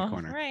poetry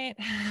corner. Right.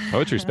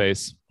 Poetry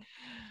space.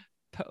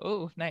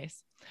 Oh,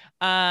 nice.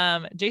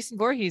 Jason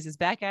Voorhees is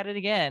back at it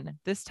again.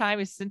 This time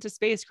he's sent to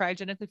space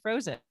cryogenically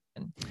frozen.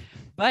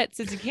 But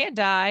since he can't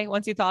die,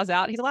 once he thaws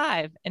out, he's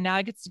alive. And now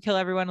he gets to kill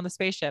everyone on the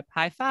spaceship.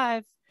 High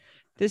five.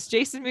 This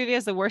Jason movie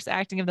has the worst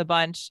acting of the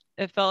bunch.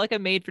 It felt like a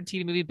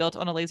made-for-TV movie built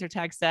on a laser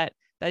tag set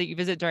that you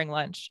visit during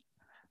lunch.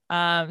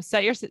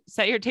 Set your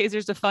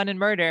tasers to fun and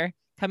murder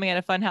coming at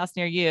a fun house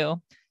near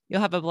you.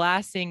 You'll have a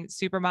blasting,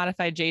 super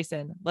modified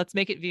Jason. Let's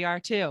make it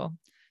VR too.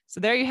 So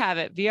there you have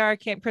it. VR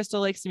Camp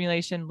Crystal Lake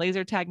simulation,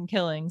 laser tag and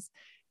killings.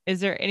 Is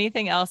there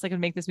anything else that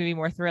could make this movie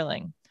more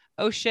thrilling?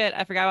 Oh shit,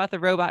 I forgot about the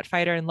robot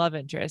fighter and love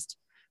interest.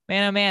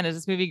 Man, oh man, is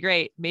this movie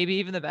great? Maybe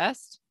even the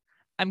best?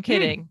 I'm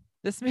kidding.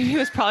 This movie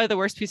was probably the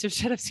worst piece of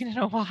shit I've seen in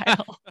a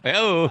while.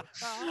 Oh.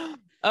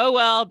 Oh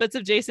well, bits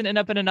of Jason end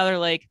up in another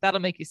lake. That'll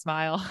make you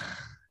smile.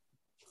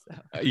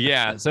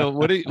 Yeah. So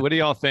what do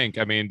y'all think?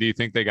 I mean, do you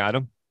think they got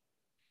him?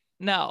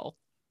 No,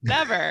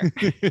 never.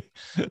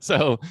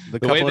 So The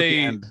the way couple at the they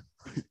end.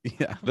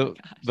 Yeah.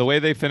 the way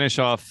they finish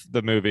off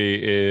the movie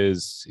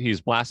is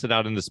he's blasted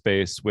out into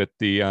space with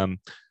the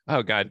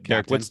oh god,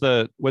 Derek, what's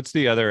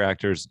the other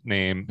actor's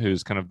name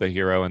who's kind of the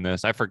hero in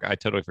this? I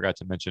totally forgot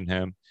to mention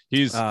him.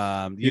 He's you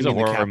a mean the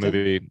horror captain?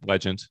 movie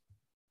legend.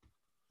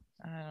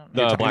 I don't know. You're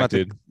The talking black about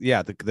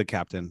dude. the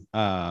captain.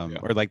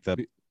 Or like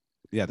the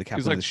captain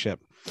like of the ship.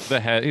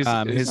 The head. He's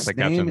not his the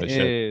captain of the name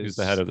ship. He's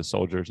the is- head of the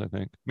soldiers, I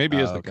think. Maybe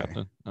he is the okay.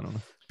 captain. I don't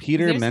know.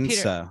 Peter His name's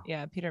Mensa. Peter,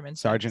 yeah, Peter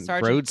Mensa. Sergeant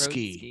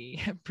Brodsky.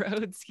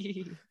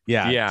 Brodsky.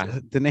 Yeah. Yeah.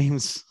 The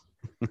names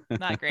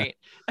Not great.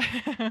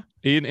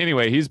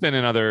 Anyway, he's been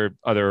in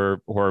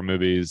other horror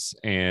movies,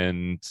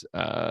 and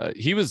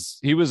he was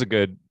a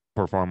good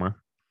performer.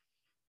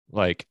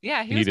 Like,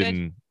 Yeah, he was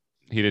good.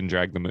 he didn't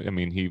drag the. I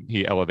mean,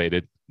 he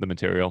elevated the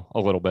material a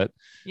little bit.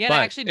 Yeah, But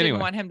and I actually didn't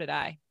anyway. want him to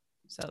die.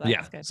 So that Yeah.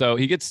 was good. So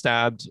he gets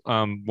stabbed,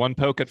 one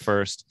poke at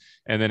first,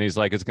 and then he's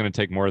like, it's going to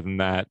take more than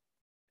that.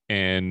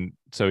 And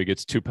so he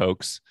gets 2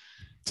 pokes,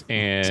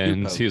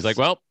 and he's like,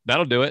 well,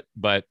 that'll do it.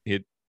 But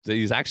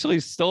he's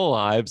actually still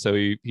alive. So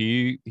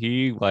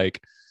he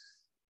like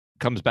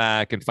comes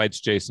back and fights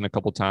Jason a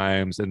couple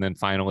times. And then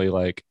finally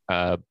like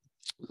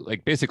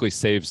basically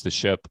saves the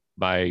ship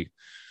by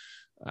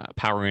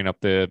powering up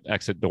the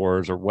exit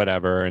doors or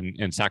whatever,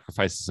 and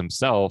sacrifices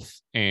himself.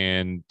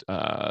 And,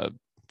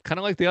 kind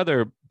of like the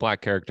other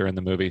black character in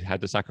the movie had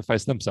to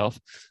sacrifice themselves.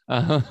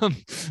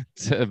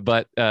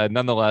 But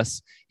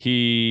nonetheless,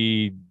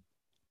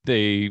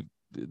 they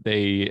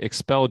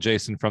expel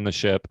Jason from the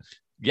ship,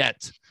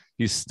 yet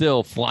he's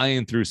still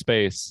flying through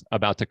space,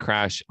 about to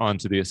crash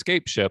onto the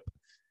escape ship,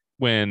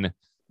 when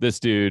this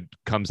dude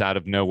comes out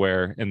of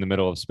nowhere in the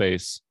middle of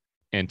space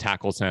and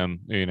tackles him,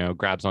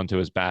 grabs onto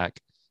his back,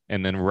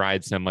 and then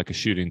rides him like a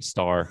shooting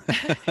star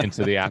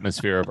into the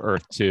atmosphere of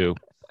Earth 2,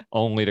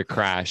 only to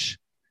crash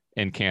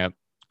in Camp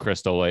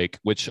Crystal Lake,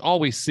 which all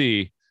we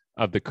see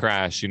of the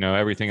crash,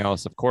 everything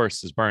else, of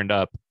course, is burned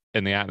up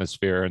in the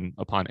atmosphere and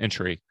upon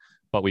entry.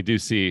 But we do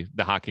see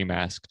the hockey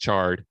mask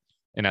charred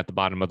and at the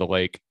bottom of the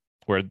lake,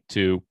 where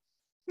 2,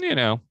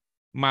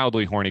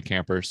 mildly horny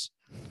campers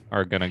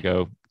are going to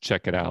go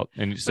check it out.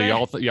 And so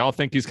y'all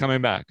think he's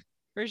coming back.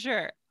 For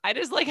sure. I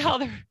just like how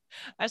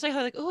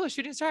oh, a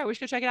shooting star, we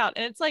should go check it out.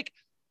 And it's like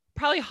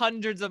probably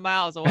hundreds of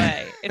miles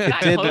away. It's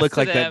not It did close look to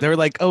like that. them. They were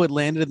like, oh, it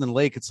landed in the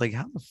lake. It's like,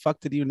 how the fuck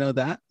did you know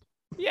that?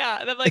 Yeah.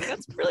 And I'm like,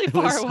 that's really It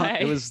far was, away.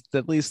 It was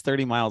at least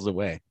 30 miles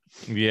away.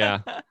 Yeah.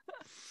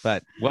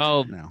 But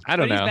Well, no. I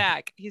don't But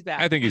know. He's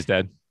back. I think he's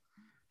dead.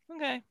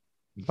 Okay.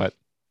 But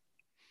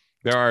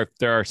there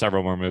are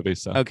several more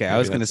movies. So Okay, I maybe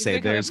was going to that's- say He's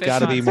becoming there's fish got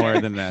to be monster.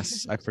 more than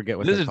this. I forget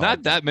what This they're is not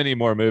called. that many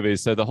more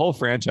movies. So the whole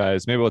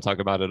franchise, maybe we'll talk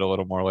about it a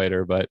little more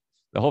later, but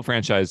the whole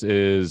franchise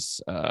is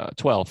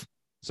 12.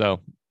 So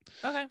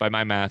Okay. by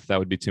my math, that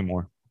would be 2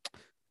 more.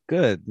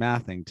 Good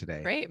mathing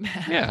today. Great.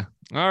 Yeah.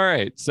 All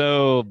right.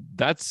 So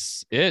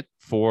that's it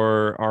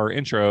for our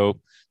intro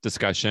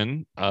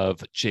discussion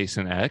of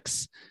Jason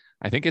X.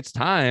 I think it's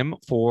time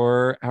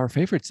for our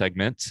favorite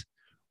segment,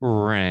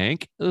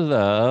 Rank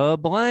the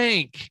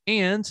Blank.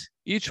 And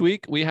each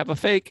week we have a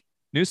fake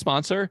new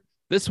sponsor.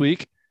 This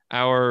week,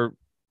 our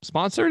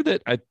sponsor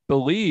that I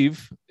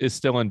believe is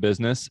still in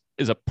business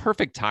is a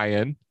perfect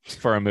tie-in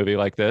for a movie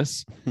like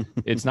this.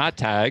 It's not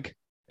Tag,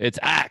 it's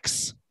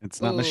Axe.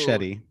 It's not Ooh.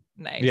 Machete.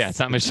 Nice. Yeah, it's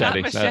not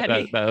Machete.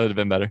 Machete. That would have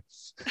been better.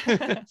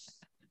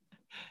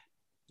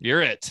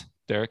 You're it,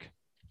 Derek.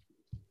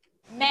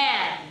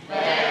 Man.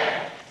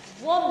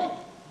 Woman.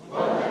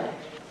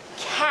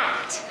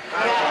 Cat.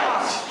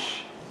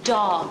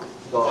 Dog.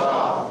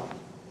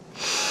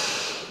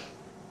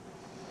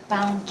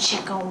 Bound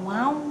chicka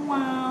wow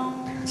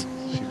wow.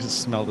 She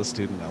just smelled a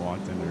student that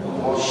walked in there.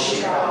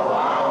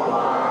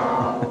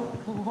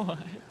 What?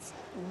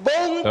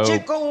 Bom Oh.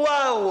 chica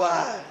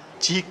wow.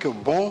 Chica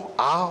bom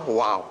ah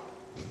wow.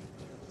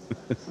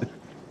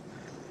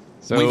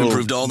 So We've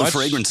improved all the much-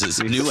 fragrances.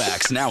 New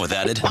Axe now with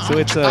added. So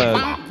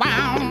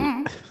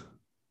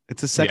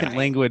it's a second Yeah.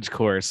 language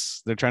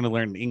course. They're trying to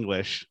learn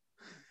English.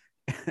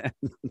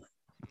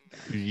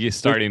 You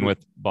starting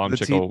with Bomb the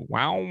Chickle.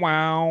 Wow,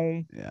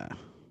 wow. Yeah.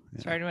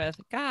 Starting with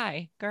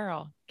guy,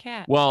 girl,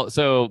 cat. Well,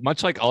 so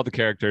much like all the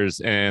characters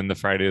in the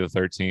Friday the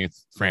 13th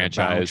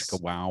franchise,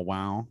 Wow,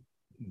 wow.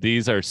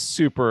 these are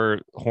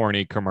super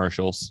horny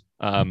commercials.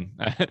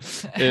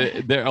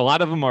 There a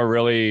lot of them are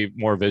really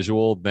more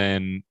visual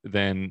than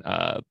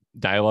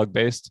dialogue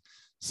based,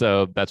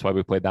 so that's why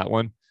we played that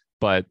one.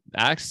 But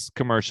Axe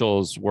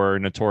commercials were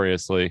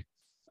notoriously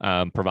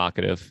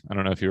provocative. I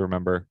don't know if you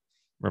remember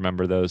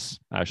those,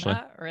 Ashley.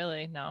 Not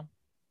really, no.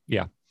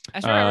 Yeah. I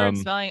just remember Um,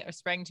 smelling or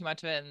spraying too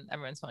much of it, and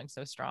everyone's smelling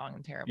so strong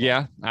and terrible.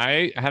 Yeah,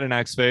 I had an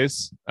Axe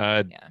face.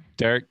 Yeah.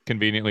 Derek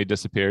conveniently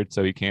disappeared,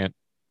 so he can't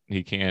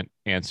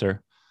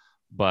answer.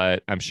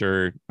 But I'm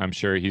sure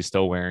he's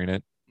still wearing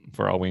it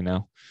for all we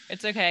know.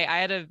 It's okay. I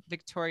had a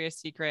Victoria's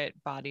Secret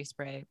body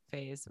spray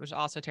phase, which was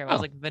also terrible. It was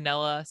Oh. like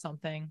vanilla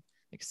something,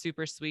 like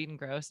super sweet and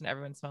gross, and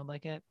everyone smelled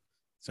like it.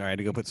 Sorry, I had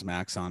to go put some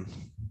Axe on.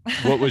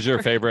 What was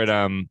your favorite?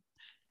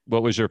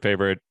 What was your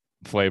favorite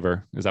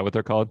flavor? Is that what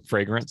they're called?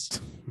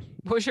 Fragrance?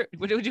 What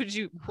would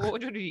you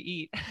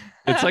eat?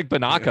 It's like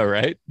Banaka,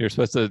 right? You're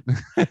supposed to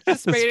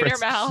Spray it in your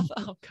mouth.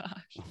 Oh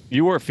gosh.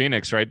 You wore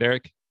Phoenix, right,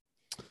 Derek?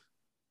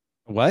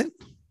 What?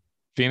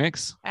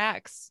 Phoenix?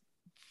 Axe.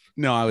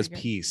 No, I was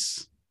Figure.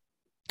 Peace.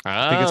 Oh,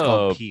 I think it's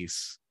called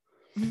Peace.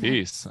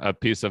 Peace. A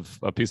piece of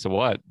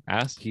what?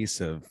 Ass?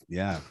 Piece of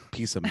man.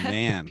 Piece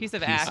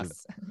of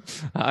axe.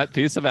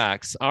 Piece of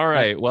Axe. All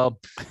right. Well,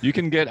 you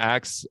can get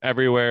Axe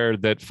everywhere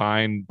that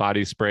fine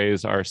body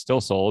sprays are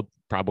still sold,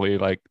 probably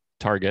like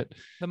Target.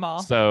 The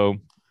mall. So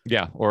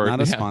yeah, or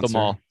Not a the sponsor.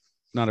 mall.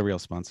 Not a real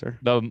sponsor.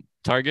 The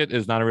Target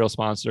is not a real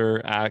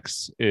sponsor.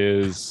 Axe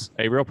is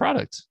a real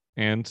product,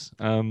 and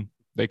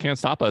they can't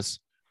stop us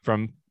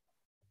from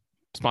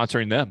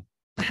sponsoring them.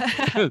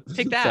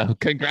 Take that. So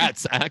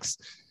congrats, Axe.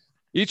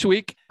 Each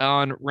week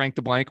on Rank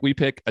the Blank, we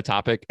pick a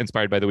topic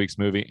inspired by the week's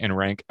movie and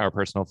rank our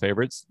personal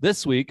favorites.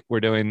 This week,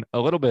 we're doing a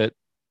little bit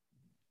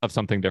of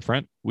something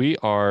different. We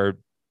are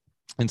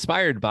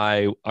inspired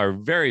by our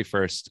very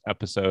first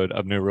episode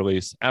of New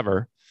Release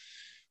ever.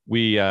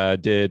 We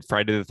did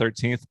Friday the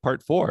 13th,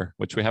 part 4,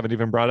 which we haven't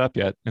even brought up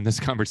yet in this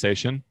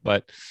conversation,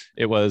 but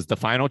it was the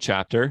final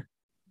chapter.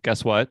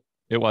 Guess what?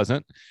 It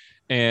wasn't.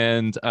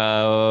 And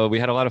we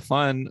had a lot of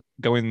fun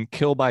going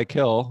kill by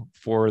kill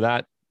for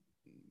that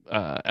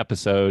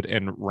episode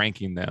and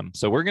ranking them.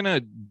 So we're going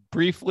to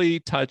briefly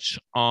touch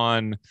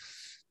on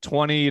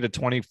 20 to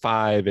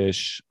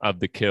 25-ish of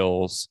the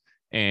kills,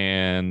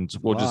 and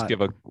we'll just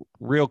give a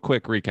real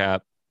quick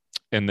recap,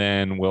 and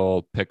then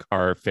we'll pick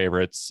our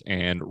favorites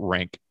and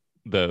rank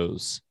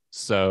those.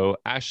 So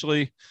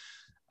Ashley,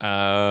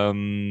 where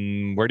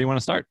do you want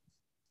to start?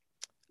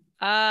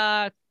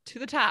 To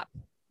the top.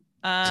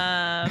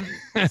 Are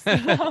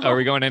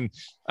we going in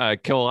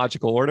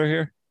killogical order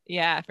here?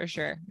 Yeah, for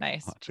sure.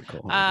 Nice.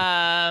 Logical.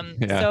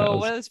 So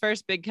one of those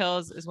first big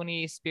kills is when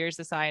he spears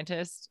the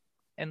scientist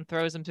and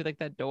throws him through like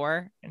that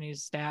door and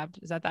he's stabbed.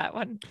 Is that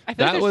one? I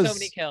feel like there's so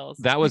many kills.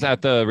 That was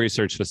at the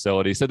research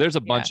facility. So there's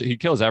a bunch. He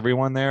kills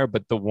everyone there,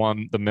 but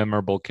the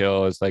memorable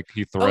kill is like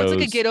he throws. It's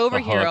like a get over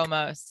a here hook.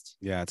 almost.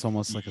 Yeah, it's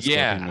almost like a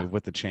scorpion move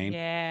with the chain.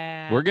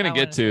 Yeah. We're gonna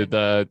get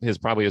to his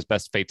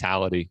best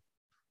fatality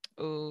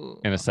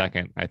in a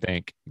second, I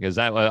think, because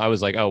I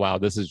was like, oh wow,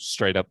 this is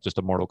straight up just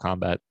a Mortal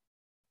Kombat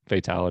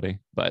fatality.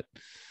 But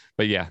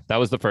yeah, that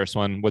was the first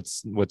one.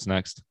 What's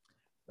next?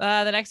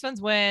 The next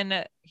one's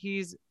when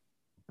he's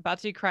about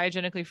to be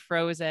cryogenically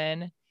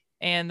frozen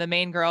and the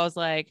main girl is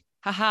like,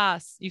 haha,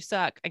 you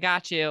suck, I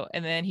got you,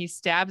 and then he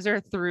stabs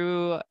her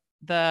through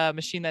the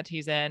machine that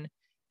he's in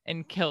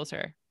and kills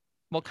her.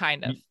 Well,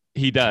 kind of.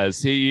 He does.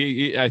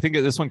 He I think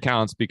this one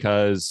counts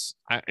because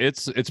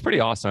it's pretty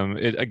awesome.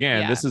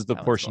 This is the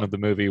portion of the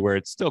movie where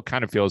it still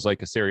kind of feels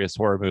like a serious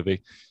horror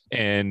movie,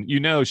 and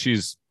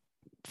she's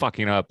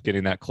fucking up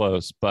getting that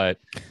close, but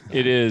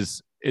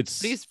it's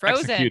he's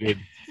frozen.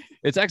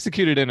 It's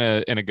executed in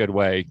a good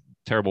way.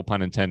 Terrible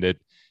pun intended.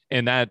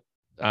 And that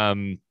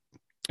and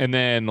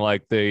then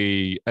like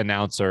the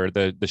announcer,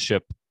 the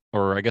ship,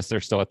 or I guess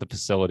they're still at the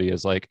facility,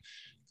 is like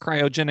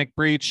cryogenic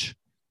breach.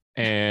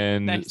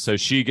 And nice. So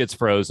she gets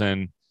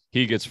frozen,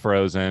 he gets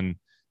frozen,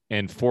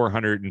 and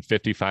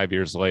 455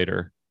 years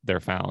later they're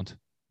found.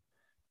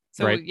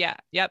 So right?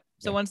 Yep.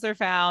 So once they're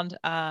found,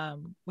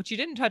 which you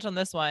didn't touch on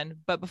this one,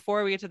 but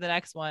before we get to the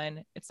next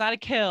one, it's not a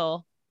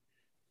kill,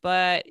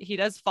 but he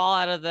does fall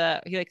out of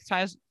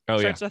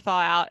starts to thaw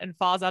out and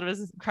falls out of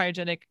his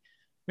cryogenic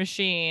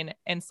machine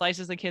and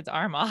slices the kid's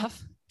arm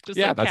off. Just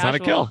that's casual. not a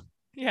kill.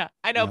 Yeah,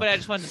 I know, but I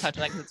just wanted to touch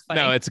on that because it's funny.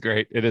 No, it's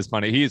great. It is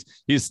funny.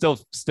 He's still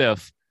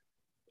stiff,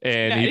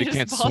 and he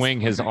can't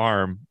swing his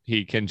arm.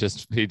 He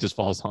just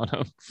falls on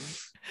him.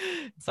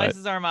 Slices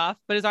his arm off,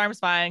 but his arm's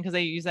fine because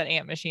they use that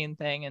ant machine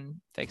thing and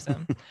fix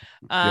him.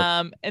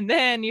 And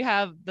then you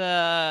have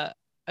the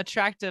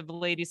attractive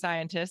lady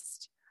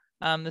scientist,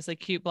 this like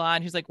cute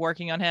blonde who's like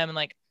working on him and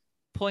like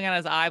pulling out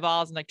his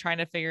eyeballs and like trying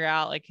to figure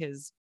out like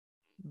his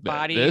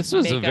body. This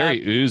was a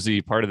very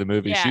oozy part of the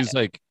movie. Yeah. She's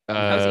like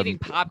I was eating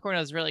popcorn. It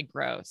was really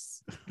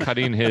gross.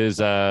 Cutting his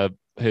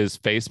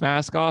face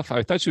mask off.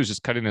 I thought she was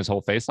just cutting his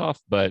whole face off,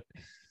 but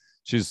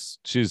she's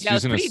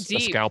using a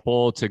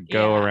scalpel to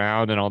go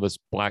around, and all this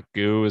black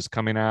goo is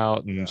coming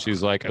out, and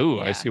she's like, "Oh,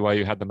 I see why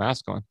you had the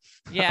mask on."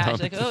 Yeah,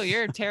 she's like, "Oh,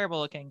 you're terrible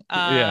looking."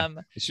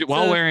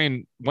 While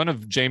wearing one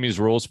of Jamie's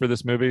rules for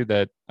this movie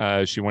that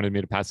she wanted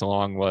me to pass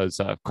along was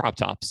crop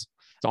tops.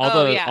 So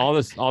all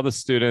the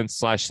students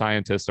 /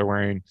 scientists are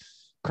wearing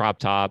crop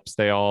tops.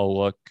 They all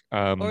look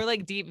or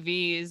like deep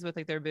V's with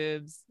like their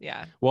boobs.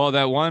 Yeah. Well,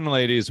 that one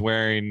lady's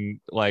wearing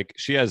like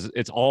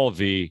it's all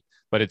V,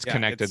 but it's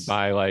connected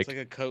by like it's like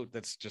a coat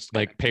that's just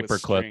like paper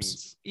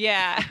clips.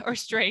 Yeah, or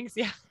strings.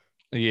 Yeah.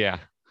 Yeah.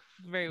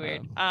 Very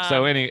weird.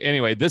 So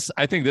anyway,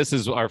 I think this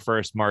is our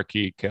first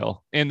marquee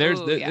kill, and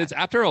it's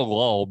after a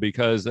lull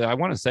because I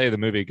want to say the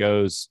movie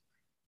goes.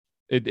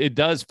 It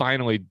does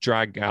finally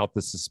drag out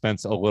the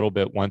suspense a little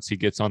bit once he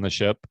gets on the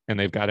ship and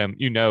they've got him.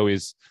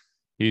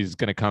 He's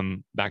going to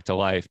come back to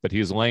life, but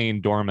he's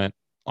laying dormant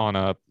on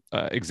a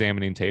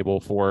examining table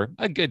for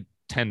a good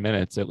 10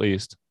 minutes at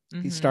least.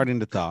 Mm-hmm. He's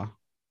starting to thaw.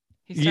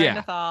 He's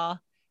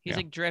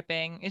like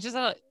dripping. It's just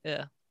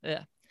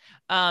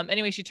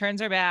anyway, she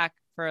turns her back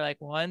for like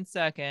 1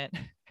 second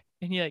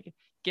and he like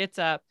gets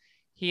up.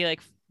 He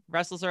like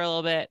wrestles her a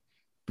little bit,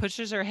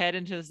 pushes her head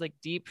into this like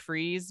deep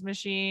freeze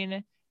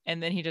machine,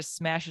 and then he just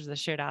smashes the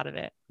shit out of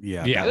it.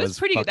 Yeah. It was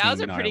pretty good. That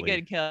was a pretty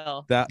good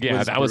kill. That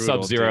was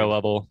Sub-Zero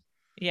level.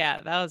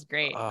 Yeah, that was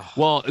great.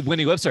 Well, when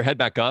he lifts her head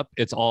back up,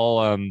 it's all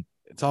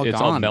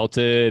all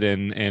melted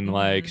and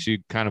like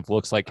she kind of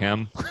looks like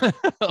him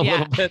a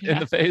little bit in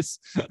the face.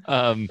 It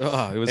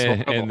was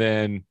horrible. And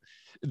then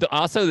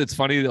also it's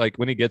funny, like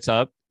when he gets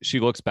up, she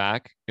looks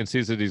back and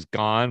sees that he's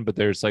gone, but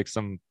there's like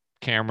some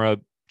camera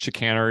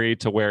chicanery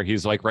to where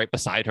he's like right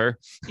beside her.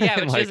 Yeah,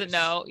 but And, she like, doesn't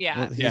know. Yeah.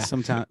 Well, he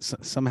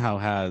somehow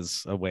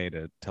has a way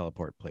to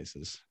teleport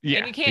places. Yeah,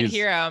 And you can't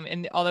hear him,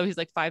 and although he's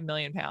like 5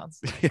 million pounds.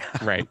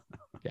 Right.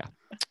 Yeah.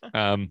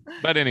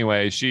 But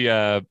anyway, she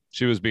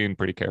was being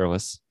pretty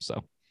careless.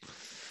 So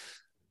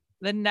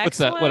The next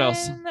that? one, What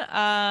else?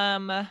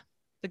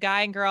 The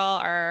guy and girl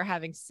are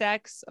having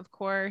sex, of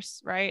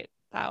course, right?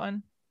 That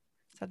one.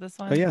 Is that this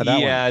one? Oh yeah,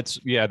 that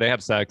one. they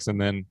have sex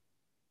and then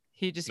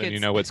He just then gets you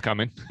know what's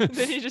coming.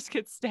 then he just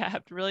gets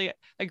stabbed really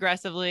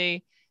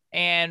aggressively,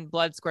 and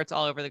blood squirts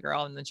all over the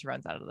girl, and then she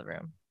runs out of the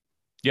room.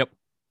 Yep.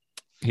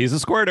 He's a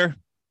squirter.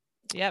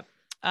 Yep.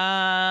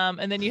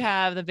 And then you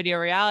have the video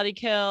reality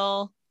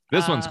kill.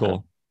 This one's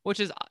cool. Which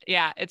is,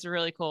 yeah, it's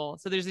really cool.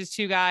 So there's these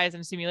two guys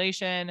in a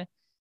simulation,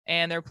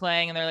 and they're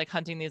playing, and they're like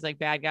hunting these like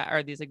bad guy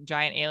or these like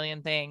giant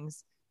alien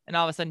things. And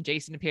all of a sudden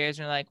Jason appears,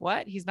 and you're like,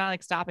 what? He's not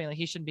like stopping. Like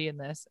he shouldn't be in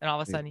this. And all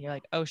of a sudden you're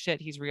like, oh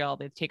shit, he's real.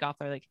 They take off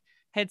their like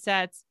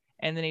headsets,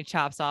 and then he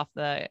chops off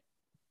the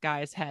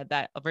guy's head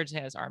that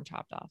originally had his arm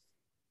chopped off.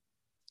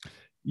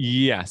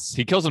 Yes,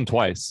 he kills him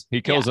twice.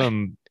 He kills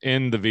him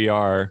in the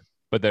VR,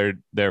 but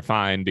they're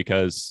fine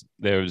because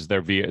there's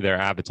their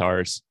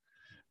avatars.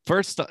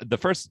 The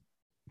first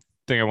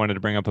thing I wanted to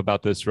bring up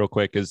about this real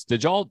quick is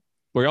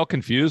were y'all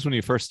confused when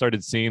you first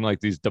started seeing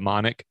like these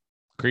demonic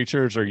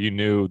creatures, or you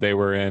knew they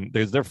were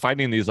they're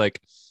fighting these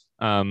like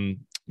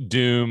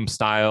Doom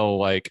style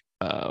like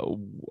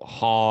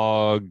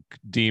hog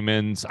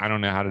demons. I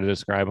don't know how to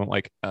describe them,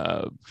 like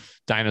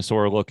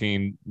dinosaur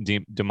looking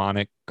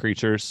demonic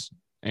creatures.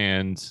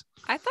 And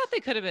I thought they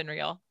could have been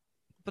real,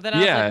 but then I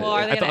was like, well,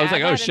 are they I was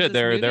like, oh shit,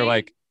 they're movie?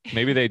 like,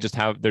 maybe they're just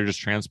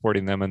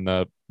transporting them in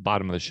the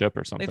bottom of the ship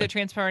or something. Like they're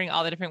transporting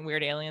all the different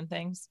weird alien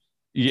things.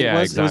 Yeah,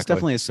 it exactly. was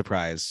definitely a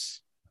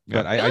surprise.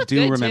 But Yeah. I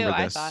do remember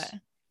too, this.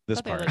 This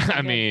thought they part. looked so I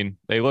good. mean,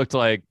 they looked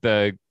like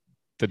the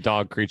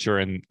dog creature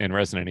in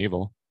Resident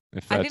Evil.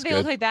 If I that's think they good.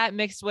 look like that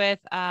mixed with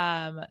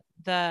the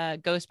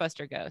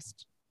Ghostbuster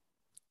ghost.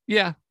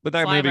 Yeah, but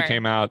that movie Slimer.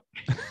 came out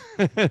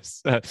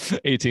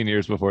 18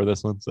 years before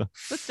this one. So,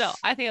 But still,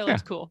 I think it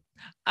looks cool.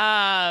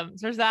 So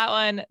there's that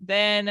one.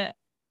 Then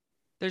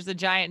there's the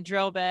giant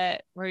drill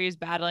bit where he's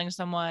battling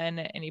someone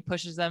and he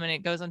pushes them, and it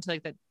goes into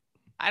like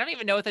I don't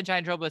even know what the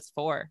giant drill bit's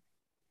for.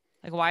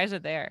 Like, why is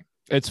it there?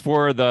 it's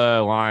for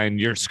the line,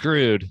 "You're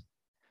screwed."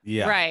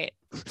 Yeah. Right.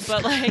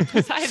 But like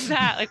besides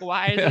that, like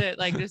why is it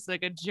like just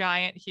like a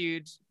giant,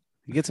 huge?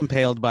 He gets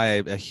impaled by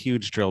a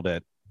huge drill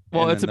bit.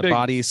 Well, and it's then a the big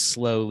body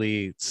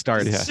slowly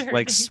starts Yeah.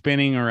 like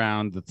spinning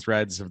around the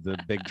threads of the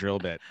big drill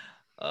bit.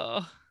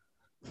 Oh,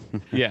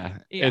 Yeah,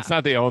 Yeah. it's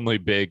not the only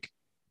big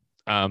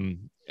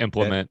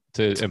implement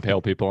to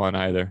impale people on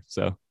either.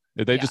 So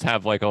they just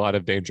have like a lot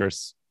of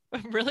dangerous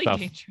really Stuff.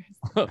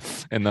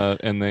 dangerous. in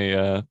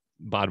the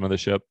bottom of the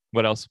ship.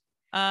 What else?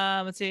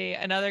 Let's see.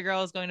 Another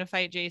girl is going to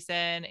fight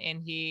Jason,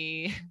 and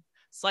he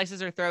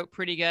slices her throat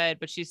pretty good,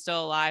 but she's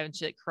still alive, and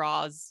she like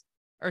crawls,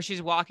 or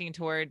she's walking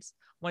towards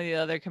one of the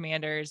other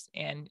commanders,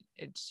 and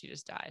she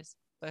just dies.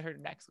 But her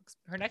neck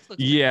looks.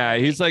 Yeah,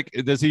 he's like,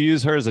 does he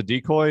use her as a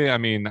decoy? I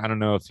mean, I don't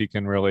know if he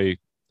can really,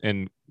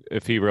 and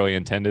if he really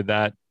intended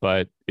that,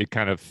 but it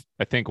kind of,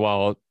 I think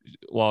while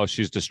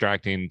she's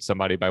distracting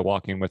somebody by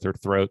walking with her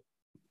throat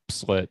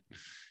slit,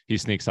 he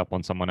sneaks up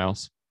on someone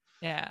else.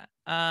 Yeah.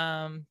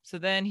 So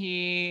then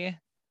he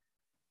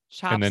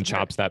chops and then her-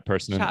 chops that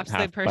person in chops the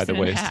half person by the in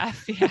waist.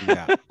 half. Yeah.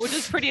 Yeah. Which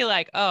is pretty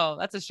like, oh,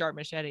 that's a sharp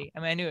machete. I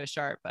mean, I knew it was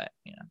sharp, but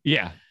you know.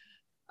 Yeah.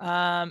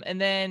 And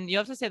then you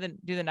have to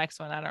do the next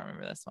one. I don't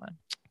remember this one.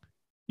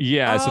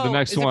 Yeah. So the Oh,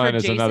 next is it for one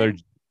is Jason?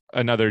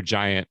 another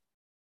giant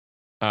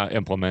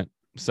implement.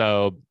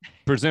 So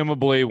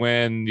presumably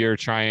when you're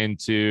trying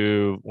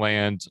to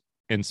land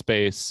in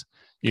space,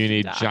 you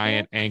need Die.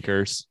 giant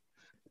anchors,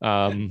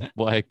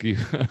 like you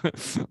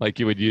like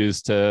you would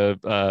use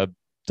to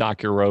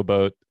dock your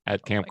rowboat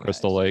at Camp my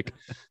Crystal gosh. Lake.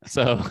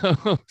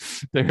 So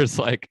there's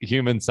like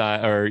human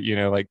size, or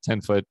like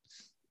 10-foot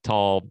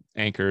tall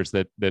anchors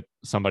that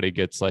somebody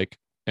gets like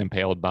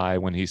impaled by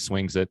when he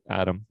swings it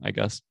at him, I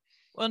guess.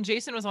 Well, and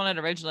Jason was on it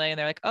originally, and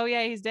they're like, "Oh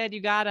yeah, he's dead.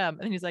 You got him."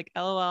 And he's like,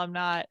 "LOL, I'm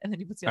not." And then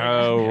he puts the other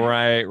guy Oh, in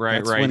there.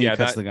 right. That's when he Yeah,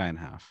 cuts the guy in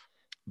half.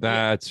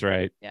 that's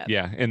right. Yeah.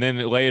 Yeah. And then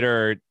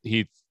later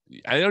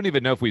I don't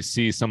even know if we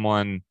see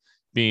someone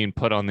being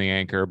put on the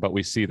anchor, but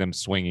we see them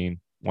swinging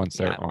once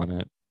they're Yeah. on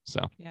it.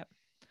 So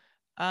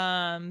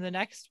The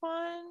next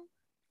one.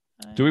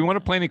 do we want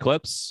to play any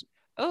clips?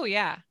 Oh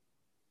yeah,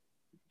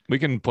 We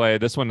can play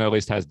this one. At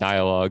least has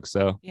dialogue.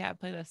 So yeah.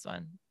 Play this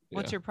one.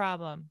 What's Yeah. your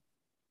problem?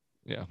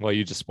 yeah. Well,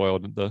 you just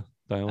spoiled the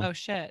dialogue. Oh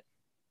shit!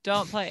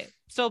 Don't play it.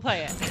 Still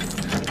play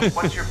it.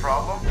 What's your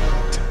problem?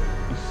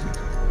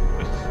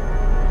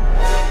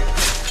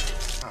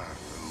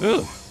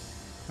 Ooh,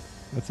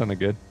 that sounded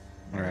good.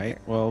 All right.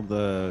 Well,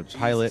 the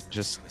pilot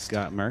just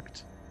got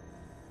murked.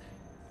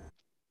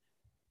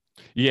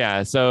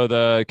 Yeah, so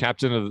the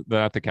captain of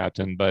not the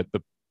captain, but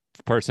the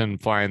person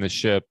flying the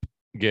ship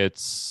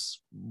gets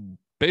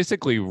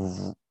basically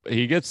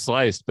he gets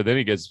sliced, but then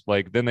he gets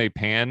like then they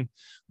pan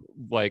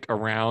like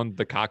around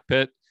the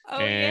cockpit. Oh,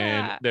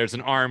 and yeah. there's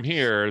an arm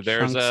here.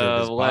 There's Chunks of a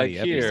his leg body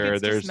everywhere. here.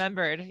 Gets There's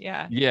dismembered.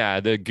 Yeah. yeah,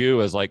 the goo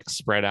is like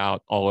spread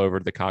out all over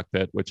the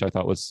cockpit, which I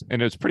thought was,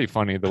 and it's pretty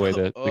funny the way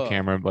that the Ugh.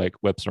 camera like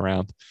whips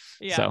around.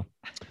 Yeah. So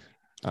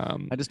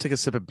I just took a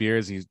sip of beer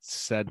as you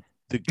said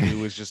the goo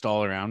was just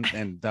all around,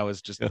 and that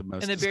was just the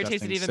most. And the beer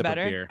tasted disgusting even sip of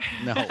better? beer.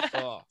 No.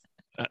 Oh.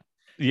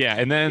 yeah,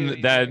 and then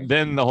Really weird.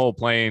 then the whole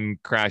plane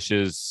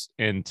crashes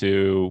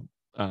into.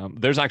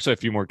 There's actually a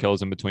few more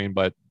kills in between,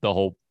 but the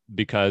whole,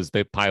 because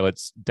the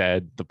pilot's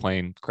dead, the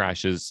plane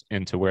crashes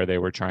into where they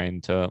were trying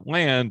to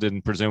land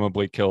and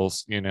presumably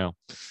kills,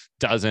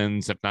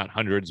 dozens, if not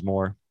hundreds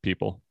more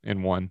people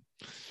in one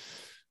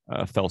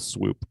fell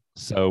swoop.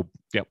 So,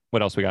 yep.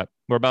 What else we got?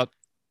 We're about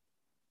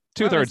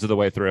 2/3 of the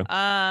way through.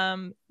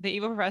 The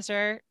evil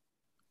professor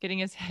getting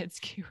his head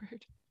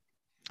skewered.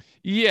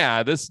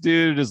 Yeah, this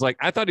dude is like,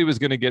 I thought he was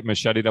going to get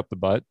macheted up the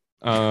butt.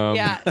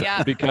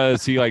 Yeah.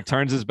 Because he like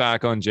turns his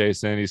back on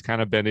Jason. He's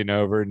kind of bending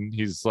over and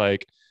he's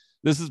like,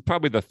 this is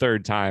probably the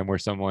third time where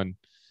someone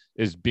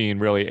is being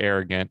really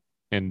arrogant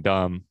and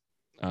dumb,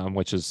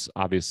 which is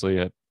obviously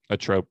a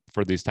trope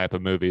for these type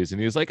of movies.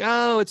 And he's like,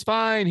 oh, it's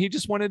fine. He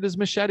just wanted his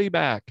machete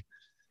back.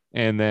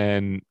 And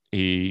then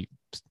we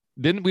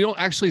don't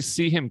actually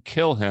see him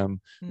kill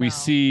him. No. We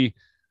see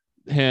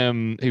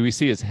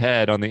his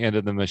head on the end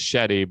of the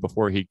machete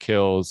before he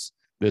kills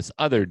this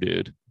other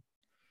dude.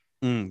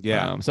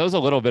 Yeah. So it was a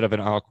little bit of an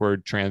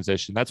awkward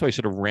transition. That's why he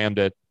should have rammed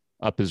it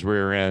up his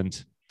rear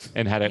end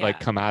and had it like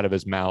come out of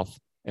his mouth.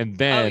 And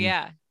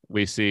then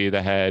we see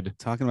the head.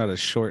 Talking about a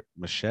short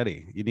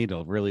machete. You need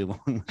a really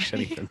long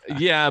machete for that.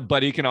 Yeah,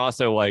 but he can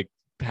also like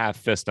half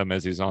fist him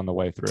as he's on the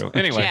way through.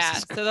 Anyway. Yeah.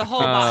 So the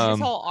whole his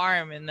whole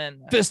arm and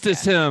then fist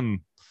is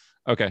him.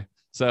 Okay.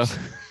 So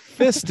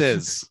fist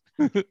is.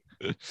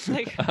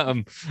 Like,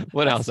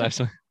 what else,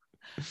 Ashley?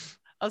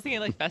 I was thinking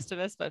like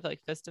Festivus, but I feel like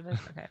Festivus.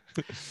 Okay.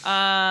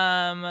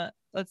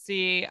 Let's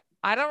see.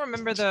 I don't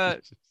remember the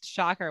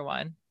Shocker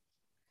one.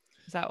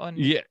 Is that one?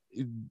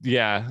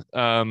 Yeah.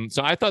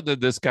 So I thought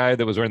that this guy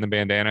that was wearing the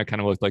bandana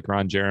kind of looked like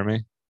Ron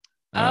Jeremy.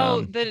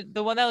 The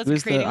one that was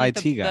who's creating the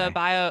like, IT guy?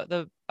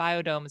 the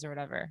biodomes or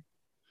whatever.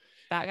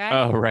 That guy.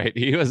 Oh right,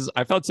 he was.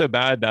 I felt so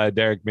bad,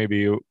 Derek. Maybe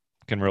you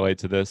can relate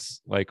to this,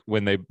 like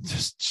when they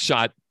just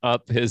shot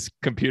up his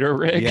computer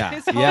rig.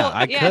 His whole,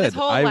 I could. His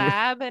whole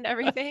lab and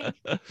everything.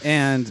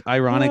 And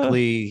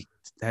ironically,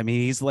 I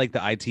mean, he's like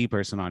the IT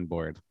person on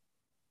board.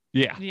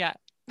 Yeah.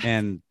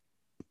 And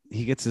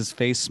he gets his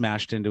face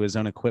smashed into his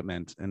own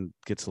equipment and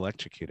gets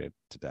electrocuted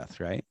to death,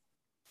 right?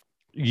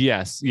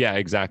 Yes. Yeah,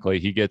 exactly.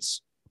 He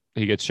gets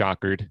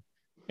shockered.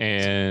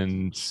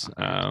 And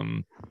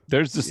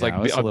there's just like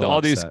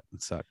all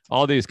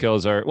these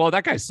kills are, well,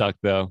 that guy sucked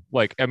though.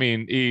 Like, I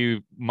mean,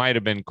 he might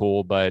have been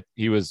cool, but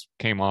he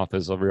came off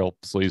as a real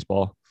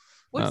sleazeball.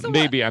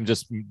 Maybe I'm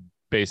just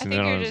basing it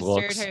on his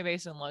looks. Stereotype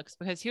based on looks,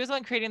 because he was the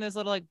one creating those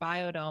little like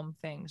biodome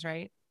things,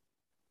 right?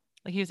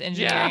 Like he was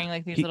engineering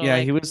like these little.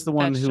 He was the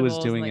one who was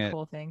doing and, it.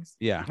 Cool things.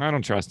 Yeah, I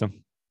don't trust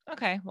him.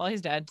 Okay, well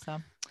he's dead. So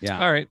yeah.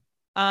 All right.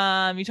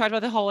 You talked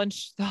about the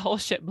whole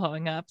ship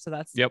blowing up, so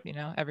that's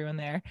everyone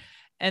there.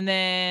 And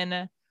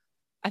then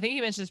I think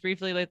you mentioned this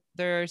briefly, like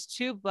there's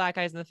two black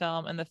guys in the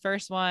film, and the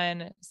first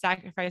one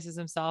sacrifices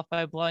himself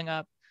by blowing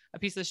up a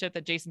piece of the ship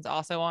that Jason's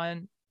also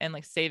on and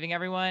like saving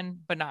everyone,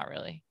 but not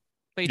really.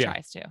 But he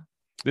tries to.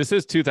 This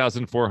is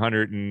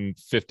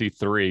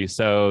 2,453,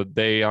 so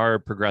they are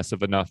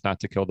progressive enough not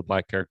to kill the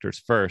black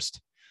characters first.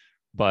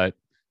 But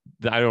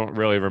I don't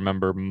really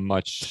remember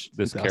much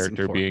this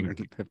character being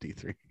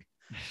 53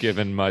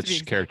 given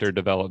much character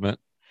development.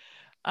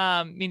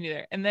 Me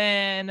neither. And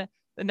then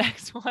the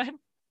next one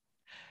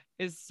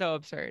is so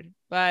absurd,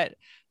 but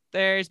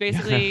there's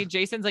basically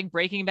Jason's like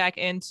breaking back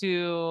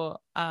into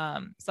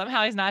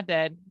somehow he's not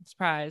dead.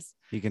 Surprise.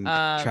 He can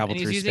travel and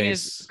he's through using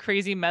space. his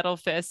crazy metal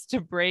fist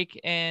to break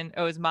in,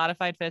 his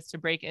modified fist to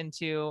break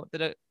into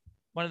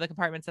one of the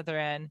compartments that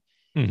they're in.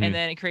 Mm-hmm. And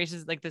then it creates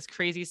like this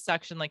crazy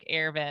suction like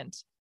air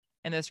vent,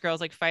 and this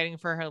girl's like fighting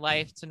for her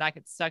life to not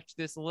get sucked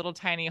through this little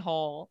tiny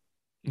hole.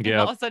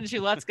 Yeah. All of a sudden she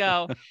lets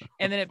go,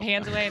 and then it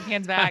pans away and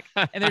pans back,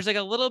 and there's like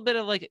a little bit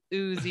of like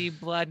oozy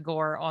blood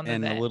gore on the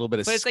and vent, a little bit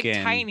of but it's skin.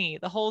 like tiny.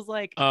 The hole's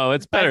like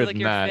it's better like than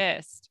your that.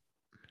 fist.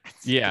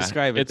 Yeah,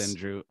 describe it then,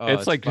 Drew.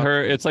 It's like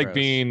it's like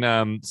being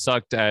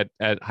sucked at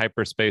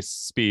hyperspace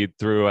speed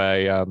through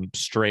a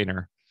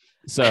strainer.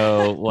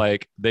 So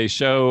like they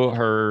show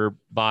her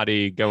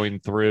body going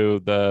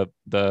through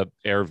the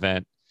air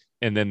vent,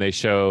 and then they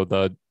show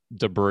the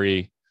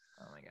debris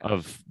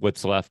of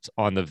what's left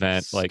on the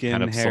vent, skin, like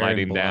kind of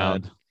sliding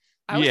down.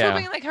 I was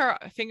hoping like her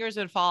fingers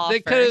would fall off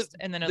first,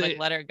 and then it like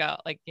let her go,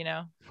 like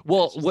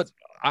Well, what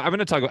I'm going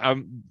to talk about,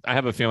 I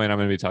have a feeling I'm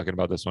going to be talking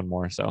about this one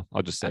more, so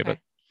I'll just save it.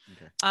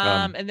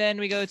 And then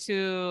we go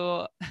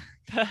to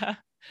the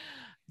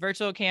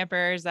virtual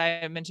campers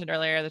I mentioned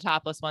earlier, the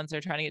topless ones. They're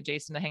trying to get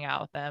Jason to hang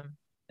out with them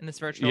in this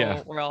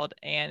virtual world,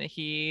 and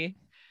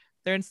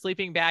they're in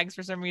sleeping bags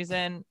for some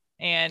reason,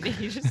 and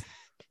he just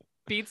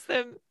beats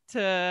them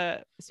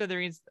to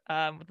smithereens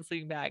with the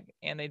sleeping bag,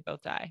 and they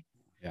both die.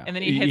 Yeah. And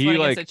then he hits one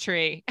against a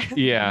tree.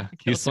 Yeah.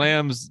 He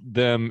slams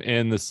them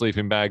in the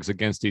sleeping bags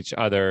against each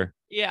other.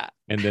 Yeah.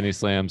 And then he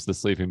slams the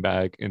sleeping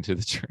bag into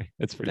the tree.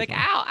 It's pretty like,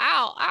 funny. ow,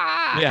 ow,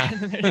 ah. Yeah.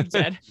 And they're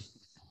dead.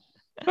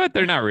 But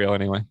they're not real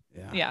anyway.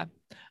 Yeah.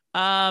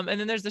 And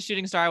then there's the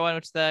shooting star one,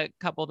 which is the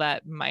couple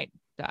that might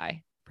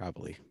die.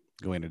 Probably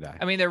going to die.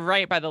 I mean, they're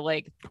right by the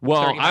lake.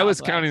 Well, I was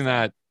counting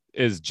that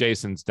as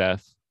Jason's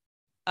death.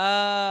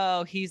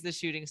 Oh, he's the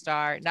shooting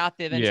star, not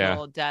the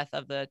eventual death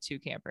of the two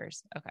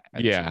campers.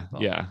 Okay. Yeah.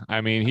 Yeah.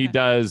 I mean, he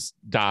does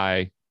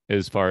die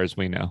as far as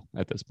we know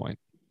at this point.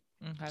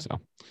 Okay. So,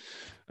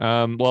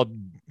 well,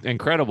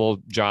 incredible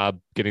job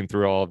getting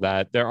through all of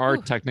that. There are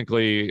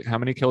technically how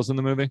many kills in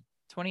the movie?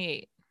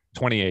 28.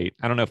 28.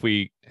 I don't know if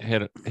we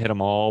hit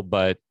them all,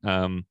 but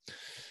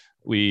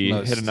we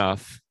hit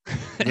enough.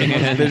 The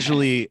most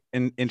visually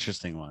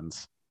interesting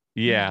ones.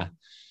 Yeah.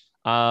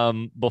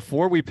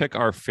 Before we pick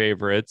our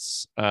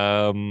favorites,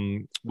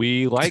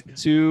 we like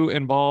to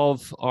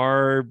involve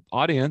our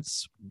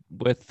audience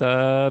with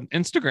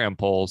Instagram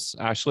polls.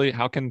 Ashley,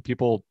 how can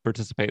people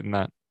participate in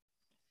that?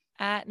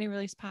 At New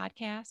Release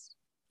Podcast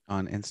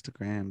on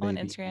Instagram. On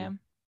baby. Instagram.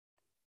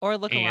 Or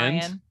Look a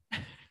Lion.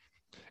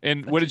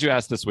 And what did you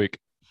ask this week?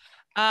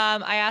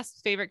 I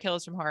asked favorite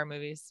kills from horror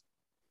movies.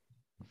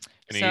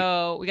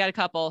 So we got a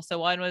couple. So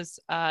one was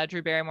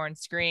Drew Barrymore in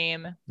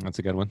Scream. That's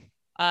a good one.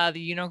 The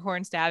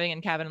unicorn stabbing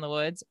in Cabin in the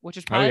Woods, which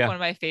is probably one of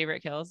my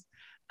favorite kills.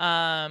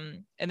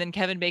 And then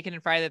Kevin Bacon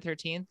in Friday the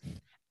 13th.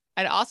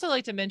 I'd also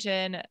like to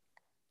mention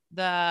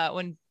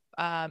when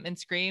in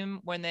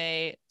Scream, when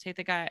they take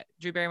the guy,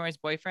 Drew Barrymore's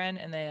boyfriend,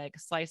 and they like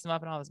slice him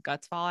up and all his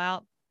guts fall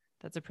out.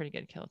 That's a pretty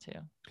good kill too.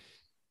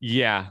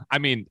 Yeah, I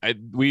mean,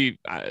 we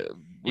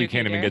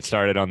can't even get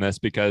started on this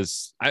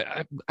because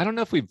I don't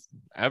know if we've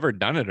ever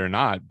done it or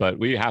not, but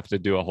we have to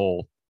do a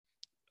whole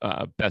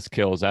best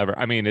kills ever.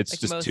 I mean, it's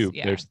like just too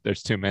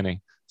there's too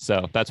many,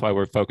 so that's why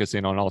we're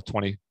focusing on all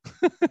 20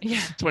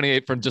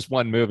 28 from just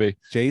one movie.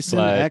 Jason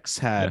X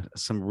had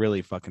some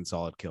really fucking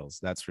solid kills,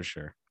 that's for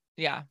sure.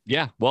 Yeah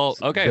Well,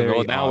 okay, very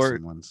well now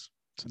awesome ones.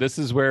 This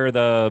is where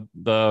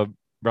the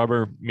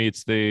rubber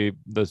meets the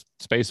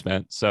space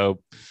vent. So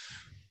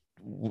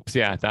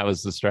yeah, that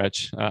was the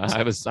stretch.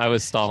 I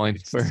was stalling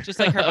for just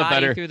like her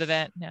body through the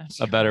vent. Yeah,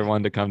 a better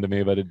one to come to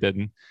me, but it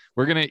didn't.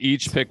 We're gonna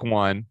each pick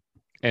one,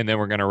 and then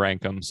we're gonna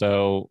rank them.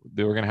 So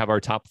we're gonna have our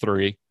top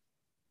 3,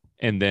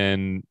 and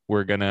then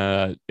we're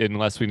gonna,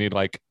 unless we need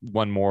like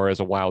one more as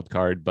a wild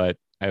card, but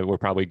we're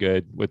probably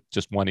good with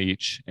just one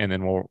each, and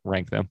then we'll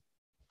rank them.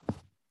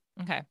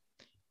 Okay,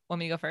 want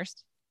me to go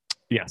first?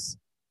 Yes.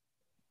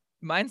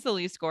 Mine's the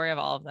least gory of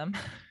all of them.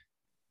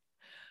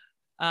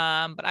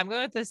 But I'm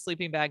going with the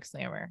sleeping bag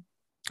slammer.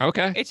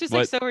 Okay. It's just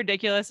like so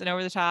ridiculous and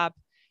over the top.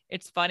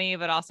 It's funny,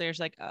 but also you're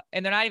just like,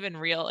 and they're not even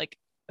real. Like,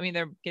 I mean,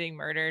 they're getting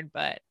murdered,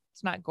 but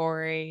it's not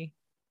gory.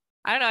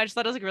 I don't know. I just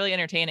thought it was like really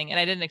entertaining, and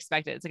I didn't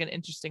expect it. It's like an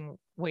interesting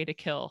way to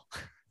kill.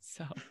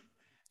 So.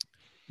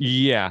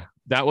 Yeah,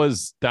 that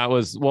was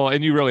well,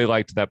 and you really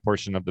liked that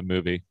portion of the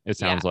movie. It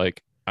sounds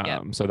like.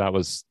 So that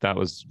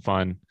was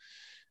fun.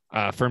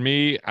 For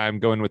me, I'm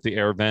going with the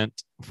air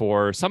vent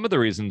for some of the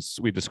reasons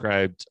we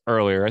described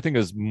earlier. I think it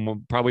was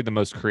probably the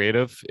most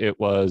creative. It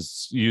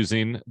was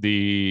using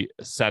the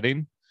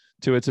setting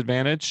to its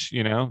advantage.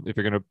 You know, if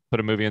you're going to put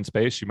a movie in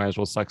space, you might as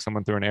well suck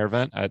someone through an air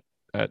vent at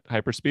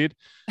hyperspeed.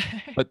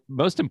 But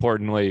most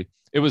importantly,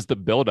 it was the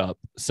buildup.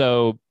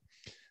 So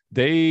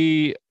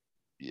they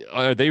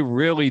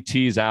really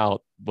tease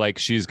out like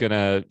she's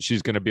gonna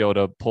be able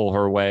to pull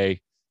her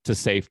way to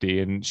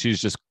safety, and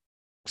she's just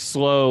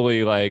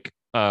slowly like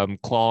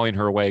clawing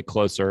her way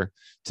closer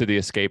to the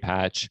escape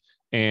hatch,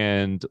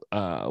 and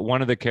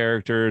one of the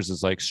characters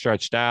is like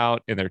stretched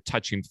out and they're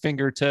touching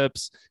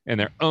fingertips and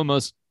they're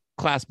almost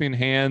clasping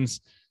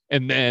hands,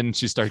 and then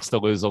she starts to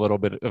lose a little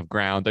bit of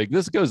ground. Like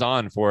this goes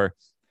on for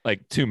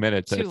like 2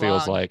 minutes. It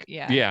feels like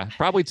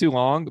probably too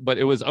long, but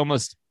it was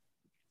almost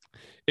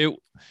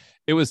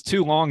it was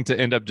too long to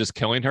end up just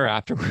killing her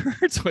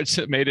afterwards, which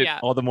made it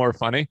all the more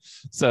funny.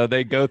 So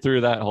they go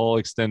through that whole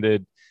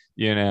extended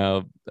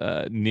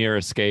near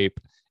escape,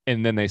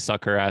 and then they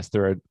suck her ass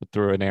through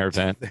an air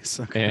vent.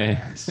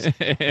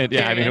 And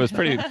yeah, I mean, it was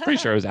pretty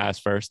sure it was ass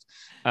first.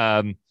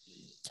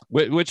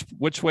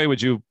 Which way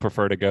would you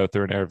prefer to go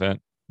through an air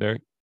vent,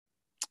 Derek?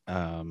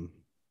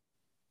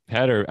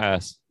 Head or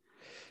ass?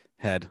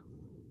 Head.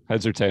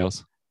 Heads or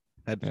tails?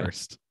 Head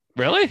first.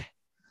 Really?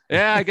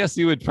 Yeah, I guess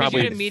you would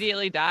probably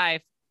immediately die.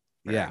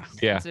 Yeah.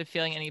 Instead of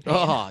feeling any pain.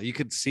 Oh, you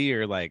could see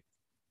her like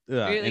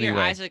anyway. Your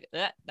eyes are like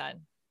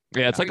done.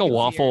 Yeah, it's like a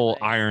waffle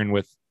iron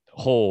with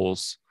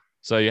holes.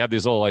 So you have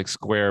these little like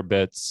square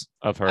bits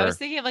of her. I was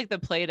thinking of like the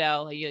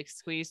Play-Doh, like you like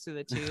squeeze through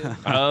the tube.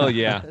 Oh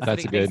yeah,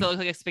 that's a good. Makes it look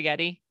like a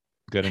spaghetti.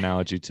 Good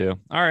analogy too.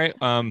 All right.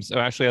 So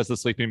Ashley has the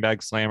sleeping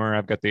bag slammer.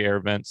 I've got the air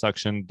vent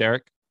suction.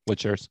 Derek,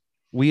 what's yours?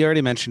 We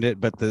already mentioned it,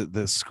 but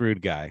the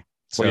screwed guy.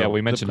 So well, yeah,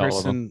 we mentioned all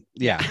of them.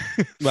 Yeah.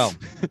 Well,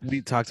 we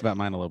talked about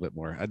mine a little bit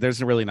more.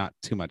 There's really not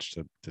too much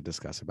to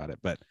discuss about it,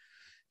 but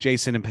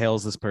Jason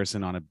impales this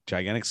person on a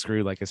gigantic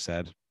screw, like I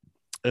said,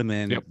 and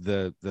then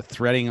the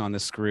threading on the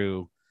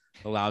screw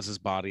allows his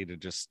body to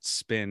just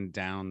spin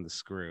down the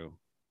screw.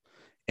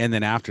 And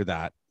then after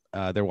that,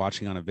 they're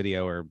watching on a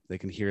video or they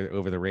can hear it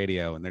over the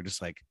radio and they're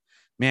just like,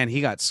 man,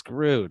 he got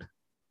screwed.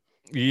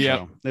 Yeah.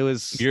 So it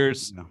was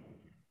yours.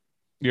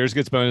 Yours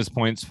gets bonus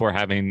points for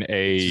having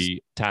a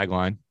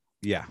tagline.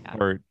 Yeah.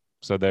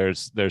 So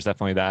there's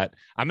definitely that.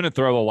 I'm going to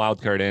throw a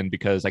wild card in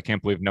because I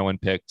can't believe no one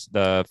picked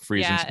the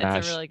Freeze and Smash.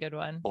 It's a really good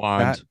one.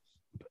 Blonde.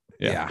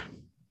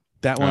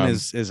 That one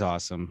is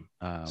awesome.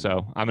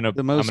 So I'm going to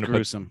the most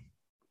gruesome.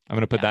 I'm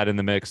going to put that in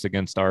the mix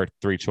against our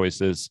three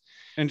choices.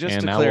 And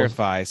just to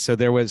clarify, so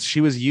she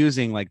was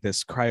using like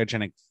this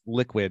cryogenic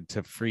liquid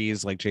to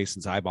freeze like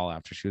Jason's eyeball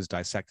after she was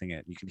dissecting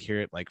it. You could hear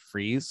it like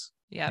freeze.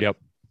 Yep.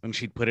 And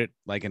she'd put it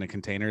like in a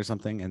container or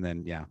something. And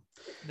then,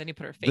 Then you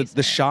put her face.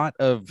 The shot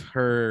of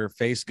her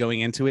face going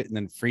into it and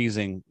then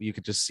freezing, you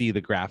could just see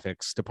the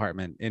graphics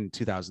department in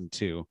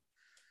 2002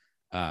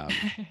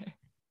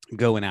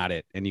 going at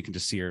it. And you can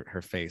just see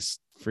her face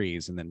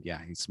freeze. And then,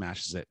 he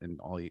smashes it. And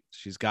all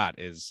she's got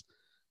is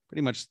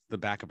pretty much the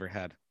back of her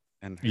head.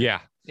 And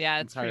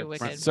it's pretty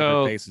wicked.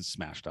 So her face is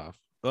smashed off.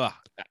 Ugh.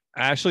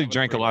 I actually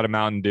drank a lot of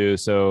Mountain Dew,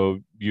 so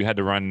you had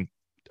to run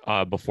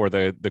before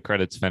the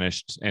credits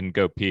finished and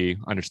go pee,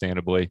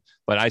 understandably.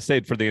 But I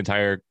stayed for the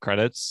entire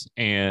credits,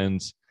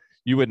 and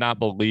you would not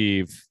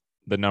believe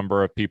the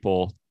number of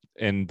people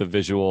in the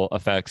visual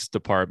effects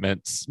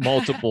departments,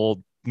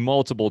 multiple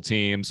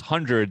teams,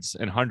 hundreds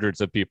and hundreds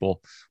of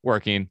people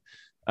working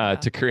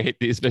to create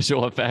these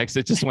visual effects.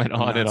 It just went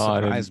on and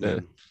on.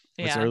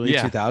 It's early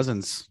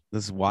 2000s.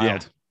 This is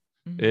wild.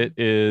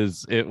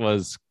 It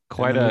was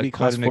quite an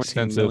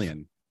extensive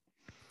million.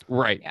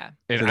 Right. Yeah.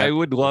 And I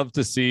would love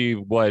to see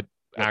what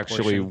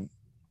actually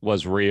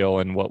was real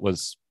and what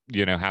was,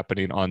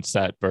 happening on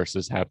set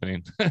versus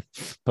happening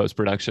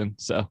post-production.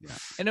 So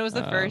and it was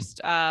the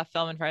first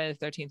film in Friday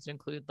the 13th to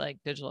include like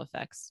digital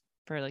effects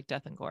for like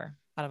death and gore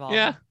out of all.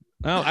 Yeah.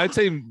 Well, I'd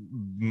say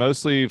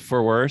mostly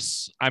for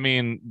worse. I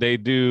mean, they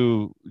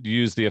do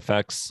use the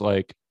effects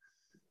like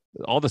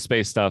all the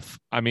space stuff.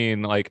 I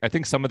mean, like I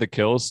think some of the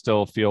kills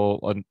still feel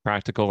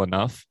unpractical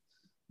enough,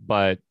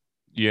 but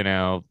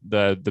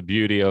the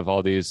beauty of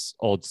all these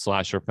old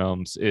slasher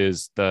films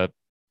is the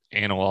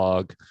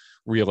analog,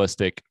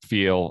 realistic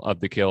feel of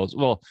the kills.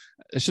 Well,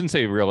 I shouldn't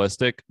say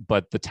realistic,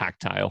 but the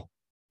tactile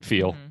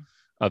feel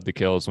of the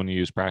kills when you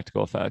use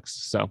practical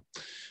effects. So,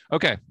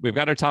 okay, we've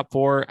got our top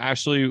four.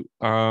 Ashley,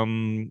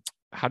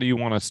 how do you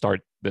want to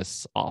start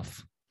this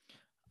off?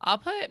 I'll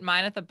put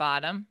mine at the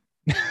bottom.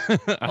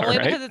 Only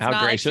because it's How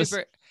not gracious.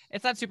 like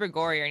it's not super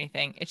gory or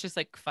anything. It's just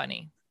like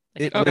funny.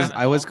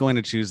 I was going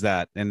to choose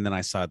that, and then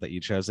I saw that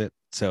you chose it.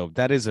 So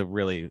that is a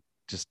really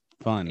just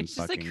fun. It's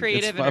just like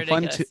creative and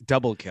fun ridiculous.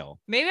 double kill.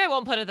 Maybe I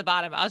won't put it at the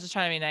bottom. I was just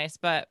trying to be nice,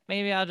 but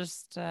maybe I'll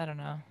just I don't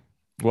know.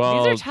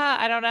 Well, these are tough.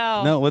 I don't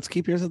know. No, let's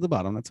keep yours at the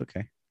bottom. That's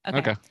okay.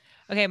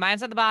 Okay,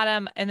 mine's at the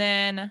bottom, and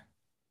then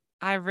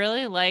I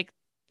really like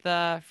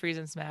the Freeze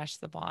and Smash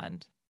the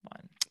Blonde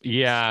one.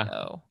 Yeah.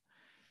 So.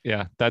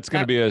 Yeah, that's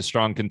going to be a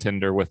strong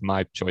contender with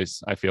my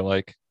choice, I feel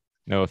like.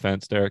 No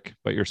offense, Derek,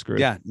 but you're screwed.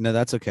 Yeah, no,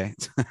 that's okay.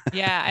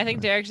 Yeah, I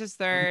think Derek's is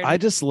third. I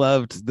just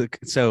loved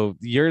so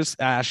yours,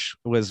 Ash,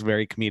 was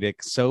very comedic.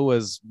 So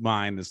was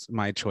mine, is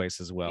my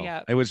choice as well.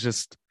 Yeah. It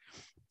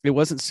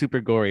wasn't super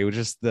gory. It was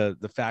just the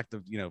fact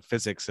of,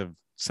 physics of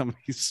somebody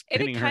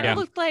spinning it kind of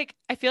looked like,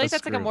 I feel like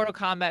that's screw. like a Mortal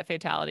Kombat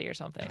fatality or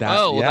something.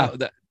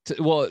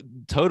 Well,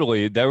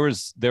 totally. There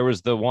was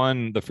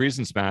the Freeze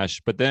and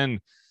Smash, but then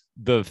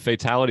the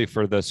fatality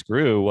for the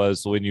screw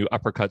was when you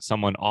uppercut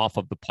someone off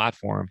of the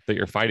platform that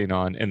you're fighting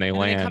on and they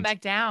land. They come back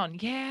down.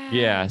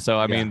 Yeah. So,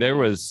 I mean, there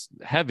was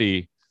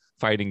heavy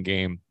fighting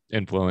game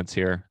influence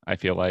here, I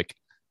feel like.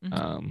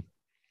 And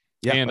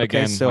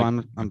again, so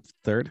I'm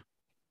third.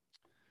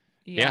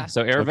 Yeah.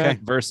 So air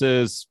vent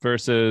versus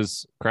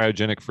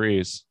cryogenic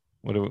freeze.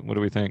 What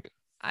do we think?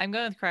 I'm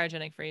going with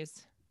cryogenic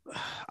freeze.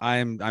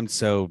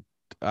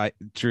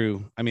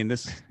 Drew, I mean,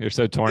 you're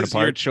so torn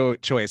apart. Your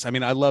choice. I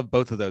mean, I love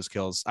both of those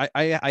kills.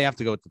 I have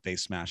to go with the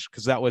face smash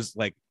because that was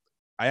like,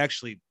 I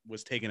actually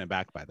was taken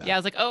aback by that. Yeah, I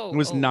was like, I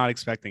was not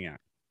expecting it.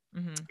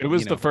 Mm-hmm. It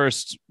was the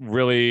first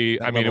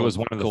really. I mean, it was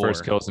one of the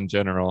first kills in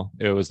general.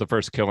 It was the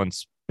first kill in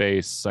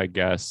space, I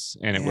guess,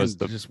 and it was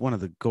just one of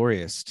the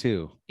goriest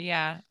too.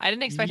 Yeah, I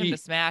didn't expect him to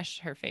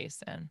smash her face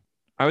in.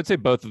 I would say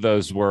both of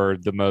those were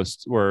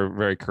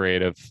very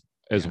creative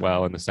as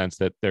well, in the sense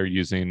that they're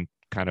using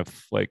kind of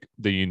like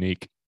the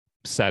unique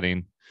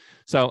setting.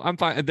 So I'm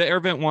fine. The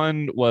air vent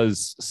one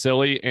was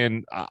silly,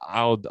 and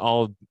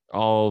I'll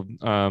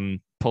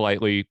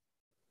politely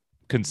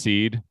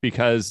concede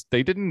because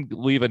they didn't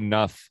leave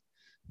enough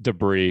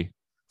debris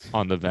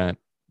on the vent,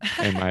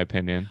 in my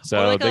opinion.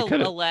 So like they could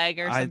a leg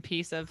or some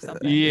piece of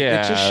something.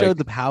 Yeah, it just showed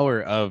the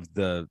power of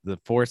the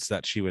force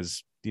that she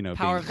was, being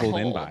pulled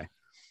in by.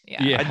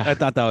 Yeah, I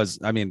thought that was.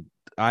 I mean,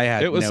 I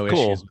had no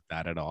issues with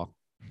that at all.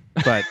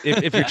 But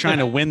if you're trying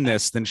to win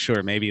this, then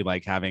sure, maybe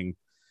like having,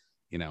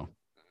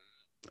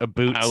 a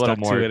boot stuck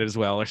to it as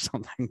well or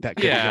something that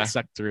could get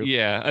sucked through.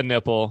 Yeah, a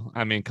nipple.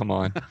 I mean, come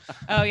on.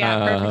 Oh yeah,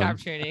 perfect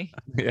opportunity.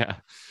 Yeah.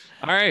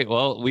 All right.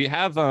 Well, we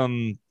have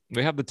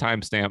We have the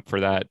timestamp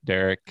for that,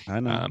 Derek. I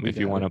know. If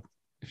you want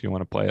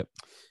to play it.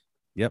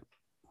 Yep.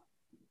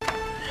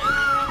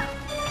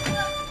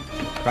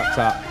 Crop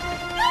top.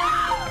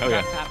 Oh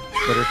yeah.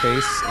 Put her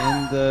face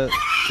in the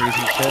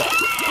freezing ship.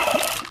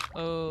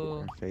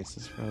 Oh. Her face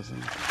is frozen.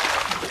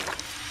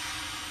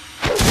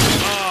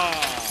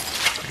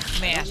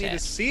 Man, I need to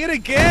see it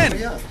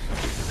again. I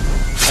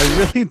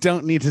really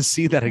don't need to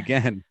see that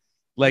again.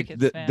 Like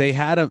they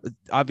had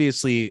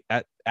obviously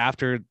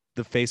after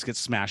the face gets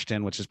smashed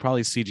in, which is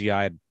probably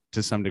CGI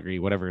to some degree,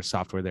 whatever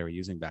software they were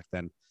using back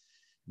then.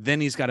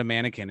 Then he's got a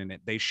mannequin in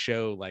it. They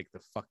show like the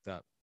fucked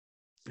up.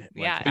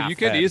 Yeah, you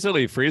could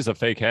easily freeze a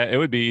fake head. It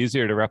would be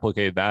easier to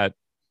replicate that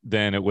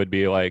than it would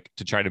be like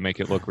to try to make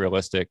it look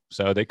realistic.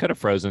 So they could have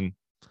frozen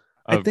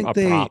a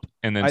prop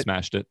and then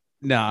smashed it.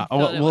 No,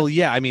 well,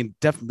 yeah. I mean,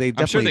 definitely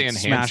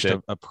smashed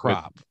a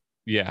prop.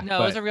 Yeah,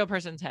 no, it was a real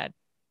person's head.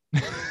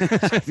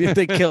 If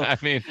they kill, I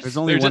mean, there's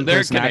only one. They're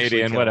person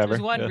Canadian, whatever.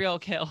 There's one real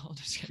kill.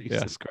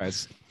 Jesus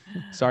Christ!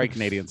 Sorry,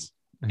 Canadians.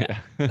 Yeah.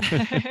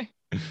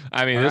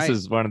 I mean, this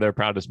is one of their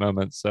proudest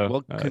moments. So,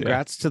 well,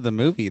 congrats to the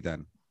movie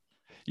then.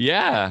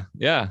 Yeah.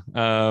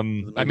 I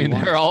mean,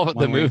 they're all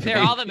the movie.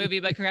 They're all the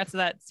movie, but congrats to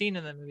that scene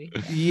in the movie.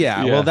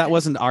 Yeah. Well, that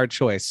wasn't our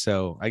choice,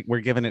 so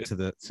we're giving it to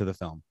the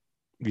film.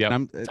 Yeah.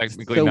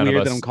 Technically, so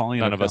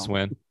none of us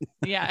win.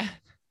 Yeah.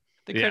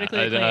 The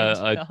critically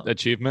acclaimed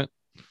achievement.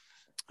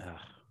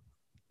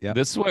 Yeah.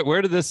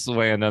 Where did this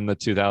land on the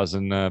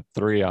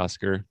 2003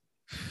 Oscar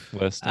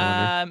list?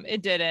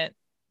 It didn't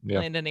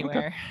land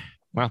anywhere.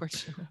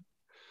 Okay.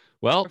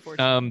 Wow. Well,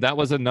 that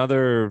was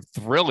another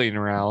thrilling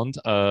round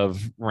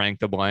of Rank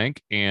the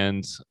Blank,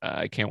 and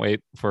I can't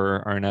wait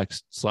for our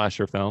next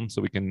slasher film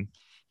so we can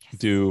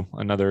do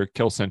another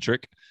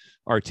kill-centric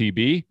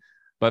RTB.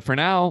 But for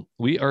now,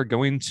 we are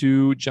going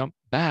to jump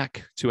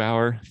back to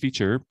our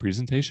feature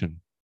presentation.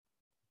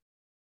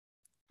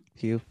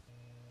 Hugh.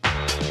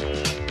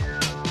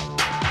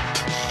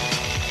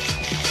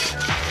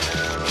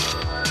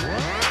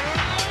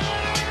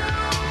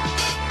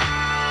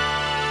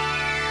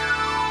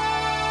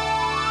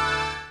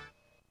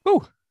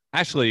 Oh,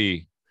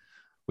 Ashley,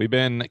 we've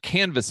been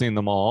canvassing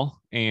them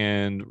all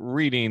and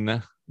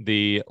reading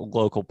the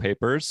local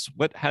papers.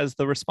 What has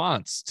the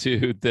response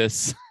to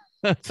this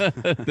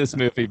this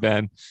movie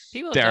been?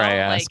 People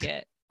don't like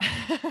it.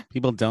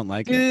 People don't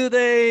like it. Do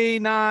they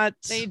not?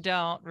 They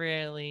don't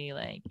really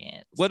like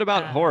it. What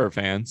about horror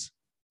fans?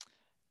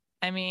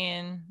 I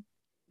mean,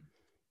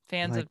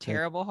 fans of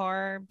terrible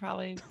horror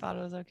probably thought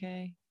it was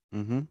okay.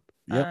 Mm-hmm.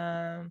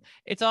 Yep.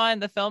 It's on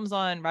the film's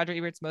on Roger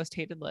Ebert's most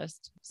hated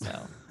list. So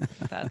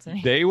that's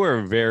they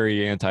were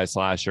very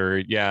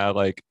anti-slasher. Yeah,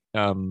 like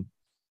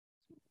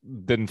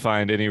didn't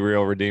find any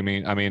real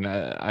redeeming. I mean,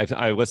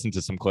 I listened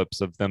to some clips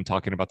of them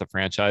talking about the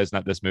franchise,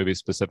 not this movie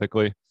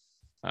specifically.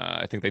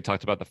 I think they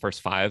talked about the first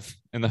 5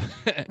 in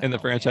the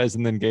franchise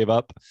and then gave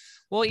up.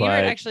 Well, Ebert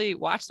actually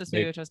watched this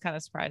movie, which I was kind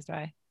of surprised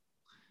by.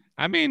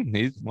 I mean,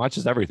 he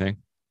watches everything.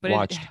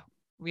 Well,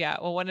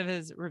 one of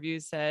his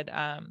reviews said,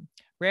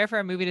 rare for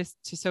a movie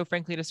to so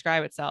frankly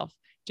describe itself.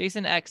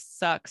 Jason X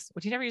sucks,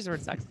 which he never used the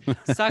word sucks,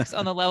 sucks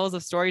on the levels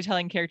of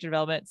storytelling, character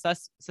development,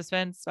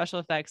 suspense, special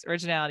effects,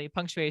 originality,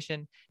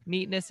 punctuation,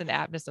 neatness, and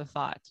aptness of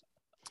thought.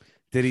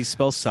 Did he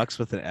spell sucks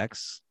with an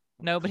X?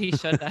 No, but he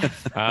should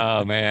have.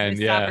 Oh, man.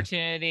 Missed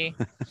opportunity.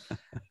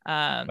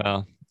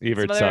 Well,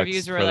 Ebert some other sucks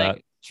reviews were for like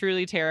that.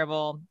 Truly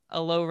terrible, a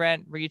low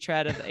rent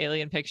retread of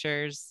Alien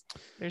Pictures.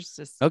 There's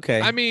just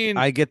okay. I mean,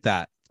 I get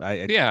that.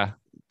 I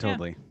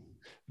totally.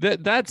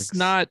 That's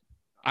not.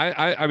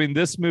 I mean,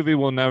 this movie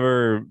will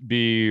never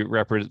be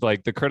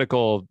like the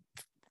critical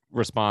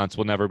response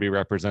will never be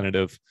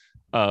representative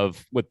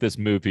of what this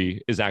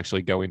movie is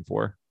actually going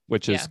for,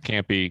 which is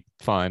campy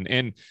fun,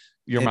 and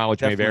your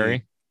mileage may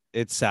vary.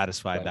 It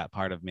satisfied that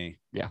part of me.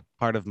 Yeah,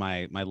 part of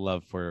my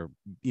love for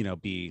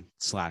B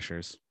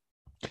slashers.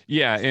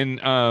 Yeah,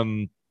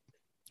 and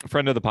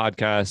friend of the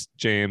podcast,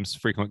 James,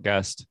 frequent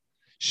guest,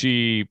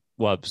 she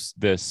loves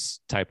this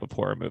type of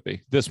horror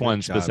movie. This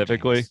one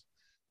specifically. James.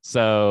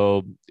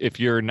 So if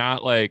you're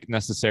not like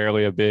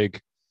necessarily a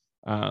big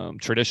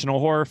traditional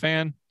horror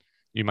fan,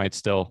 you might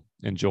still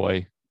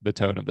enjoy the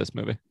tone of this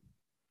movie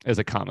as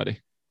a comedy.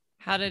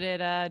 How did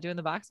it do in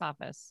the box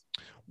office?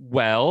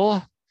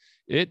 Well,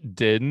 it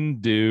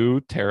didn't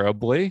do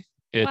terribly.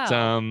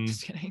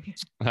 Just kidding.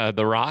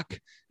 The Rock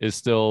is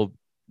still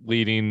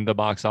leading the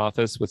box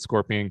office with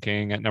Scorpion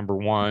King at number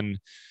 1,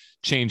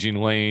 Changing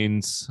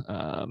Lanes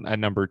at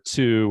number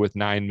 2 with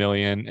 9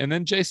 million, and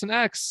then Jason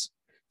X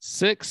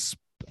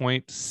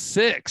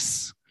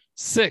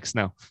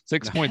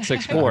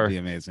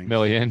 6.64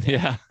 million.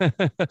 Yeah.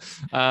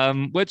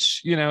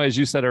 Which, as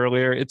you said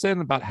earlier, it's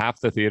in about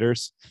half the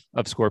theaters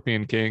of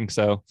Scorpion King.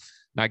 So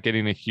not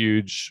getting a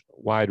huge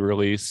wide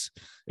release.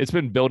 It's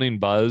been building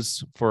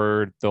buzz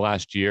for the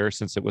last year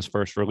since it was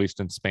first released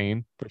in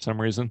Spain for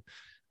some reason.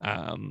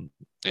 So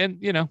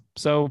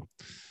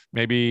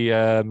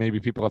maybe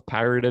people have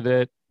pirated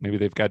it. Maybe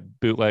they've got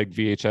bootleg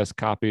VHS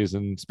copies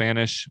in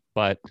Spanish,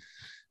 but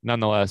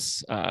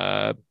nonetheless,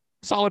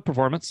 solid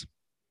performance.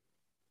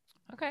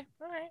 Okay.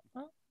 All right.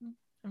 Well,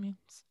 I mean,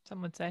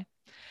 some would say.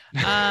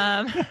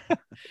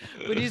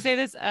 Would you say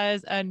this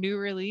as a new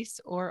release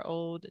or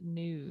old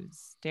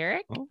news,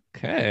 Derek?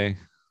 Okay.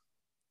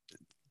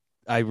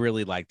 I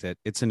really liked it.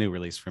 It's a new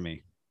release for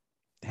me,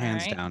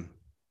 hands down.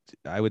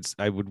 I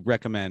would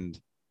recommend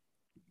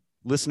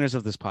listeners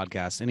of this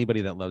podcast,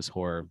 anybody that loves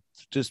horror,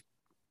 just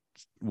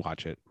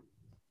watch it.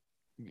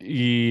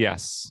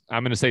 Yes,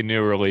 I'm going to say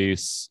new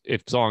release,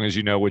 if as long as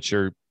you know what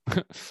you're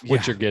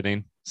you're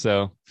getting.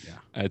 So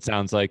it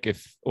sounds like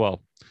if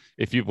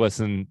you've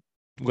listened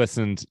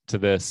to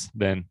this,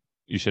 then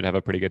you should have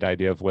a pretty good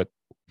idea of what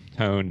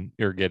tone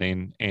you're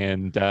getting,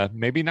 and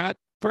maybe not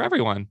for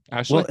everyone.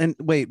 Ashley, well, and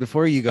wait,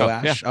 before you go,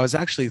 Ash, I was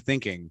actually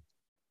thinking,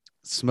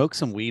 smoke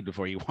some weed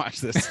before you watch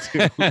this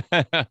too.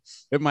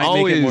 It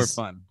might make it more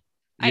fun.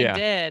 I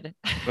did.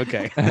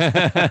 Okay.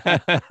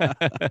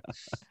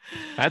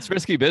 That's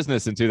risky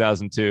business in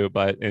 2002,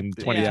 but in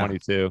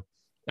 2022.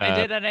 I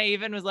did, and I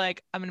even was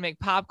like, I'm gonna make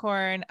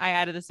popcorn. I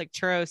added this like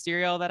churro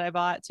cereal that I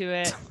bought to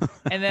it,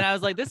 and then I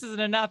was like, this isn't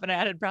enough, and I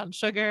added brown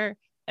sugar,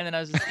 and then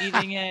I was just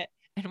eating it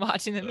and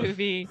watching the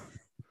movie.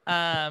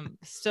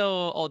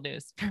 Still old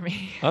news for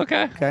me.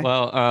 Okay.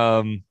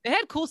 Well, it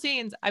had cool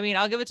scenes. I mean,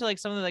 I'll give it to like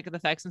some of the the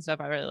effects and stuff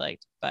I really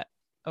liked, but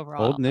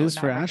overall, old news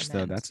for Ash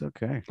though. That's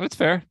okay. That's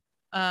fair.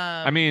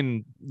 I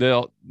mean,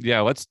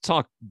 let's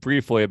talk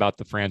briefly about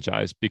the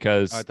franchise,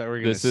 because I thought we were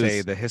going to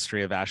say the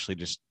history of Ashley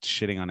just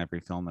shitting on every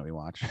film that we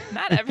watch.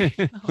 Not every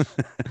film.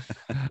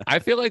 I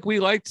feel like we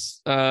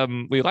liked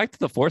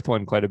the fourth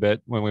one quite a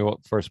bit when we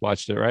first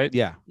watched it, right?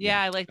 Yeah,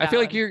 I like that. I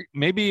feel like you're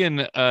maybe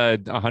in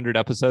 100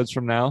 episodes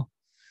from now,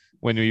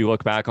 when you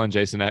look back on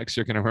Jason X,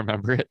 you're going to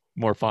remember it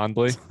more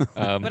fondly.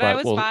 But I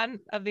was fond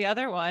of the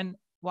other one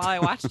while I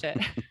watched it.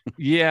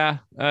 Yeah,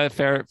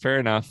 fair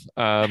enough.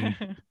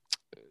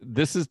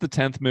 This is the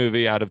 10th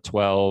movie out of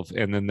 12,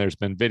 and then there's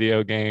been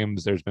video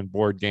games, there's been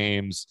board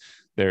games,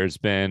 there's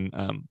been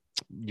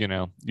you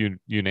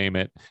name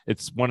it.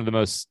 It's one of the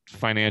most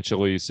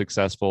financially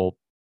successful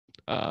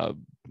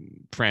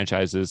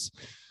franchises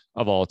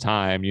of all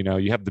time.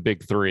 You have the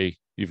big three.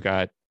 You've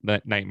got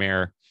the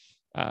Nightmare,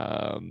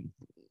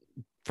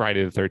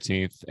 Friday the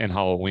 13th, and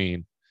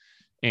Halloween.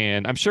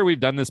 And I'm sure we've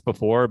done this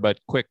before, but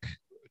quick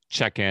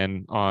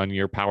check-in on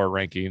your power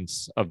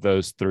rankings of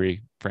those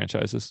three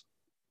franchises.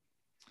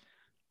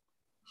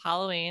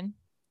 Halloween.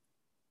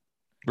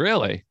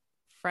 Really?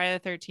 Friday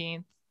the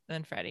 13th,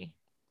 then Freddy.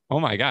 Oh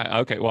my God.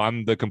 Okay. Well,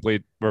 I'm the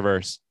complete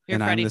reverse.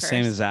 And I'm the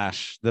same as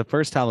Ash. The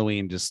first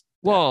Halloween just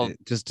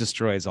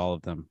destroys all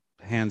of them,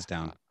 hands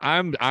down.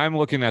 I'm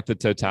looking at the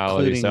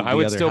totality. So I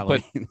would still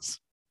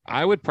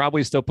I would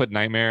probably still put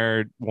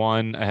Nightmare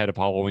 1 ahead of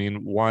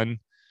Halloween 1,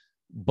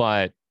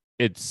 but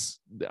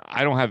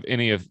I don't have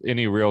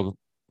any real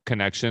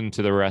connection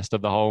to the rest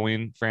of the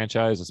Halloween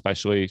franchise,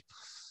 especially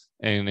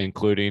and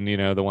including,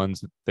 the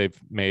ones that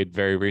they've made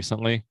very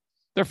recently.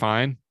 They're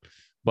fine,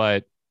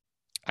 but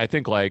I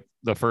think like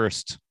the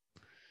first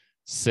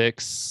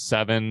 6,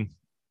 7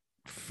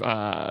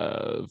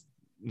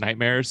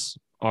 Nightmares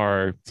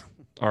are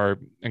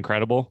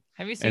incredible.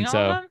 Have you seen all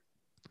of them?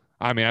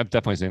 I mean, I've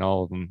definitely seen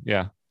all of them.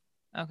 Yeah.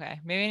 Okay,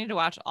 maybe I need to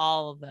watch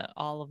all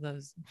of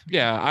those.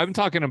 Yeah, I'm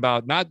talking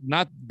about not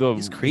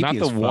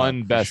the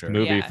one best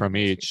movie from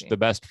each, the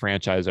best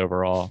franchise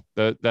overall.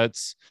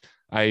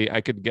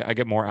 I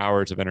get more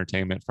hours of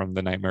entertainment from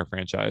the Nightmare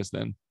franchise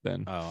than.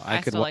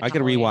 I could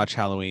rewatch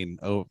Halloween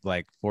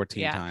like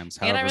 14 times.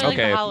 And I really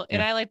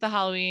and I like the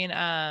Halloween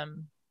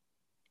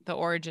the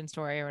origin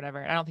story or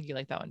whatever. I don't think you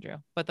like that one, Drew,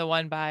 but the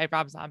one by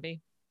Rob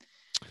Zombie.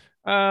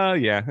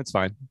 Yeah, it's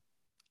fine.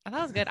 I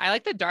thought it was good. I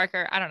like the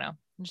darker. I don't know.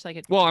 I just like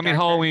it. Well, I mean,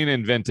 Halloween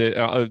invented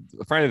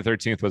Friday the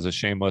 13th was a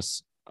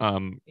shameless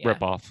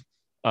ripoff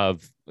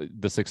of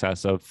the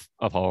success of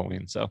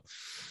Halloween. So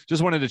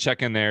just wanted to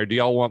check in there. Do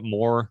y'all want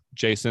more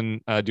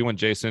Jason? Do you want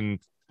Jason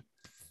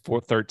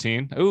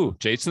 13? Ooh,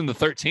 Jason the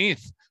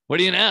 13th. What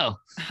do you know?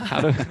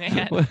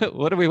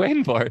 What are we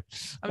waiting for?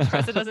 I'm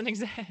surprised it doesn't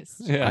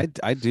exist. Yeah,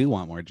 I do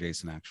want more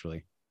Jason,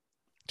 actually,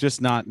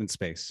 just not in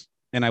space.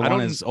 And I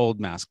want his old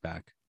mask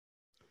back.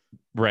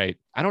 Right.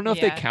 I don't know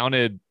if they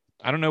counted.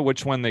 I don't know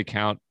which one they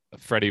count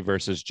Freddy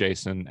versus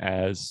Jason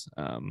as.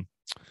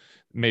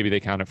 Maybe they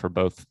count it for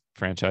both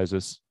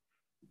franchises,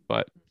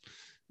 but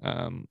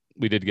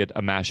we did get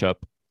a mashup,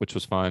 which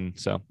was fun.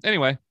 So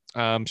anyway,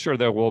 I'm sure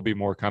there will be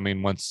more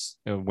coming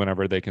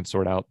whenever they can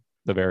sort out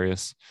the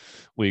various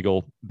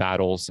legal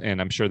battles. And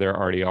I'm sure there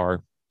already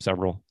are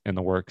several in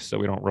the works, so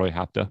we don't really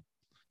have to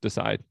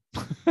decide.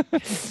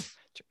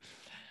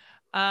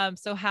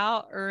 So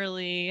how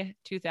early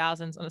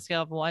 2000s on a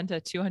scale of 1 to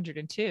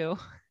 202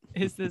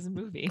 is this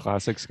movie?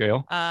 Classic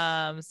scale.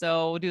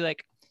 So we'll do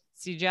like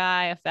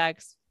CGI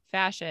effects,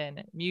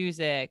 fashion,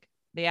 music,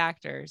 the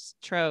actors,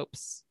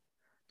 tropes.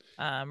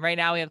 Right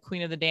now we have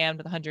Queen of the Damned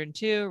with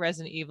 102,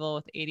 Resident Evil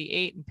with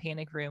 88, and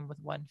Panic Room with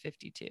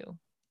 152.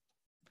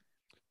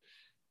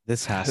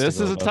 This is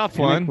a tough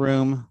one.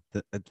 Room,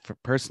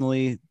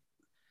 personally,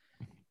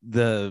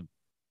 the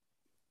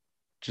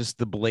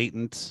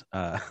blatant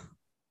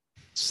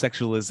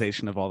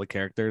sexualization of all the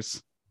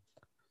characters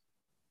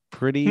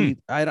pretty.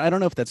 I don't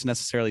know if that's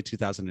necessarily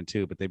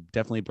 2002, but they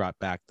definitely brought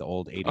back the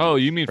old 80s. Oh,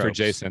 you mean tropes. for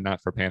Jason,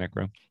 not for Panic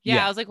Room?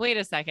 Yeah, I was like, wait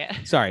a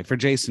second. Sorry, for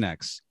Jason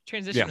X.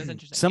 Transition was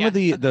interesting. Some of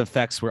the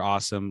effects were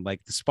awesome.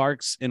 Like the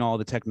sparks and all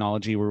the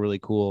technology were really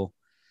cool.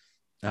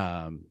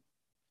 Some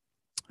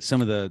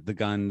of the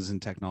guns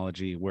and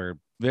technology were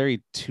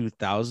very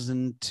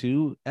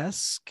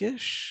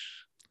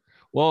 2002-esque-ish.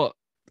 Well,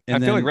 I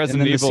feel like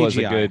Resident Evil is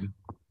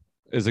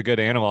a good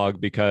analog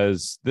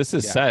because this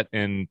is set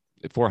in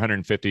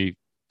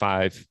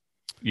 455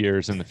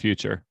 years in the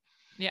future.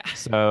 Yeah.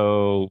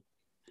 So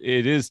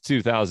it is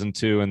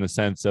 2002 in the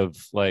sense of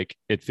like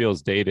it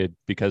feels dated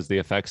because the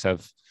effects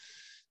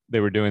they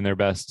were doing their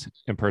best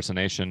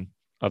impersonation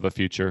of a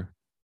future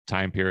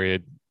time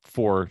period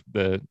for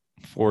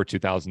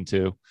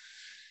 2002.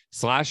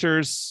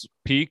 Slashers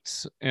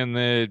peaked in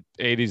the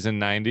 80s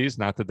and 90s.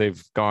 Not that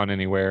they've gone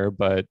anywhere,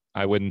 but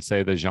I wouldn't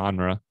say the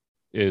genre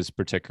is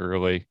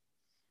particularly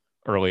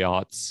early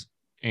aughts.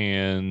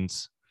 And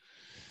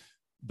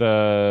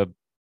the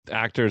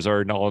actors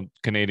are all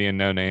Canadian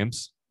no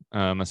names,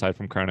 aside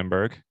from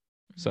Cronenberg.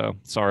 So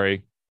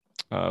sorry,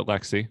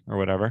 Lexi or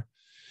whatever.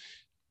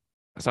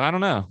 So I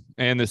don't know.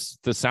 And the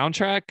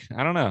soundtrack,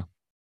 I don't know.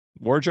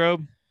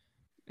 Wardrobe,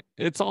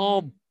 it's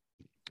all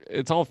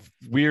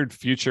weird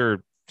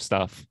future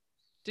stuff.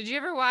 Did you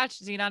ever watch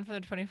Xenon for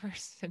the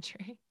 21st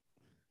Century?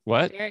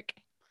 What? Derek?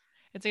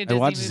 It's like a Disney I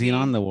watched movie.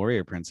 Xenon the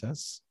Warrior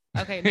Princess.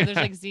 Okay, no, there's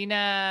like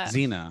Xena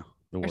the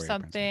Warrior or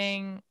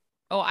something. Princess.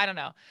 Oh, I don't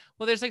know.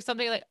 Well, there's like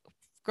something like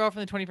Girl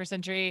from the 21st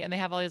Century, and they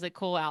have all these like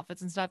cool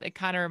outfits and stuff. It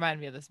kind of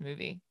reminded me of this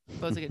movie.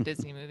 It was like a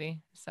Disney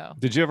movie. So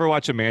did you ever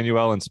watch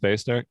Emmanuel in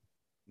Space, Derek?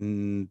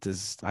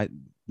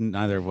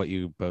 Neither of what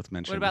you both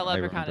mentioned. What about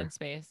Leprechaun in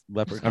Space?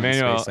 Leprechaun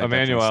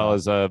Emmanuel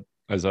is a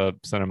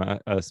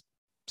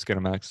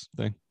Skinamax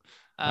thing.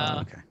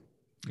 Okay.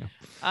 Yeah.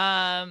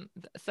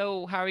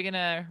 So how are we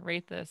gonna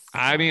rate this?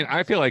 I mean,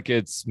 I feel like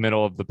it's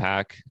middle of the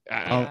pack.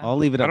 I'll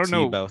leave it up to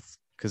you both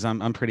because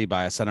I'm pretty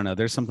biased. I don't know.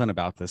 There's something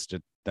about this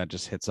that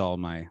just hits all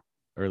my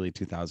early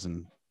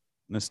 2000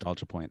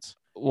 nostalgia points.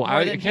 Well,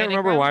 I can't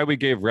remember why we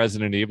gave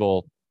Resident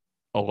Evil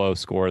a low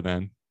score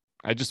then.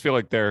 I just feel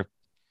like they're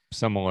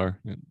similar.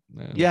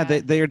 Yeah,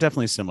 they are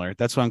definitely similar.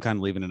 That's why I'm kind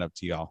of leaving it up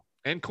to y'all.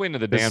 And Queen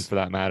of the Damned for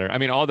that matter. I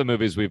mean, all the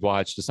movies we've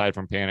watched aside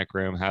from Panic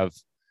Room have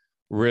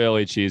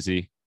really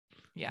cheesy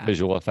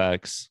visual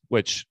effects,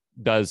 which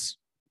does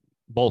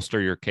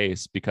bolster your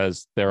case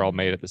because they're all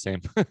made at the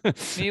same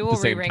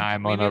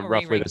time on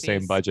roughly the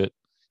same budget.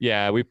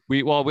 Yeah,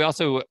 we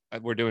also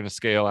were doing a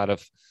scale out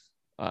of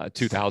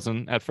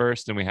 2000 at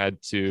first, and we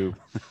had to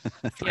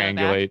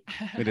triangulate.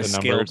 We just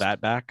scaled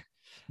that back.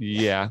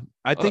 Yeah,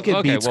 I think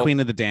it beats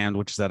Queen of the Damned,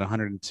 which is at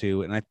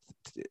 102, and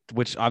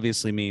which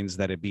obviously means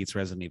that it beats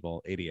Resident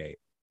Evil 88.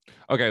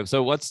 Okay,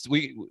 so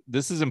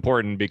this is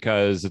important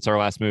because it's our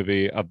last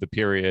movie of the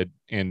period,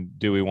 and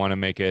do we want to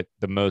make it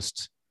the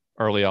most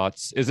early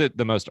aughts? Is it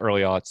the most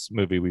early aughts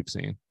movie we've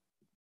seen?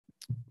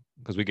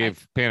 Because we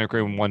gave Panic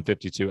Room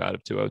 152 out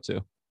of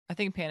 202. I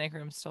think Panic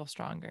Room's still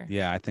stronger.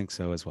 Yeah, I think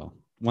so as well.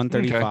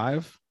 135.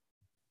 Okay.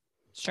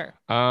 Sure.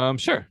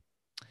 Sure.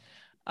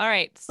 All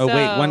right. Oh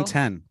wait,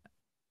 110.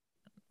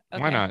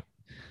 Okay. Why not?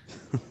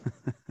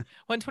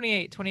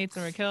 128. 28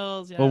 number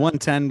kills. Yeah. Well,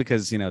 110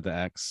 because the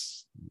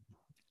X.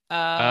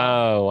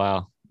 Oh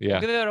wow, yeah.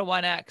 We're gonna go to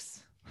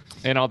 1X.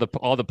 And all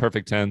the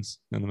perfect tens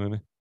in the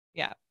movie.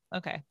 Yeah.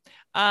 Okay.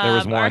 There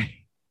was one.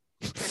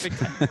 Perfect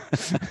 10.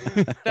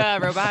 The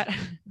robot.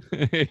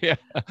 Yeah.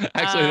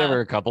 Actually, there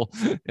were a couple.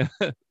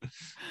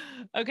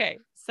 Okay.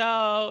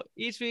 So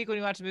each week when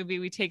we watch a movie,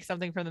 we take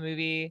something from the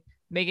movie,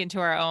 make it into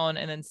our own,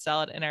 and then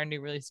sell it in our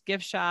new release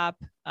gift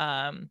shop.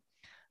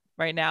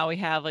 Right now we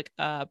have like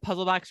a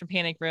puzzle box from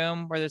Panic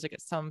Room where there's like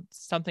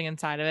something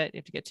inside of it you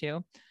have to get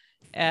to.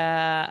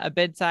 A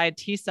bedside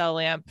T-cell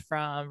lamp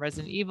from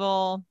Resident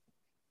Evil,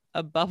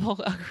 a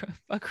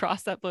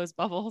cross that blows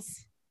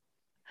bubbles.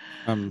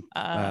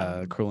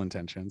 Cruel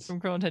Intentions. From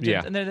Cruel Intentions.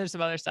 Yeah. And then there's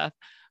some other stuff.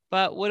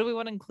 But what do we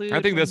want to include?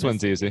 I think this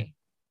one's easy.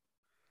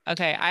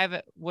 Okay, I have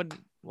it. What?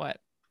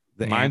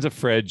 Mine's a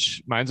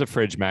fridge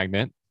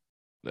magnet.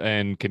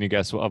 And can you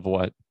guess of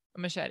what? A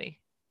machete.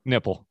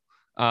 Nipple.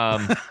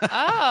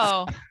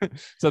 Oh.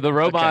 So the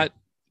robot,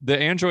 the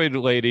android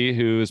lady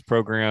who is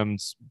programmed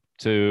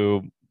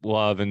to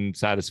love and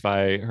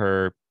satisfy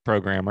her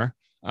programmer,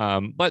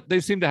 but they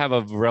seem to have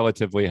a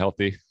relatively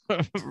healthy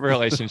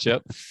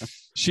relationship.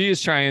 She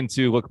is trying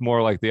to look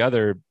more like the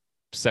other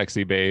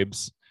sexy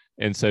babes,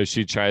 and so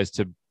she tries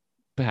to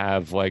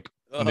have like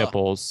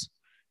nipples,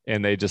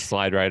 and they just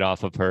slide right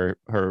off of her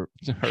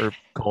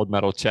cold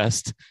metal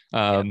chest.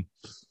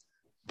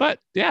 But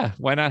yeah,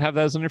 why not have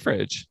those in your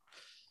fridge?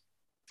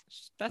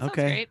 That sounds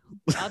great.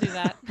 I'll do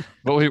that.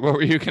 What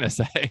were you gonna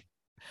say?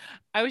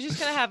 I was just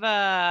gonna have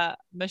a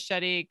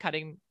machete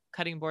cutting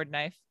board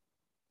knife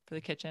for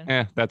the kitchen.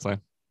 Yeah, that's fine.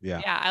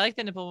 Yeah, I like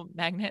the nipple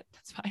magnet.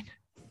 That's fine.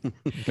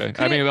 Okay.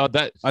 I mean, well,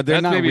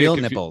 they're not real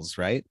nipples,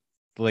 right?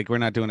 Like we're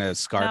not doing a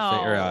Scarface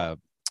or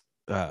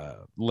a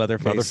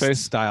Leatherface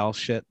style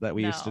shit that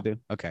we used to do.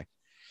 Okay.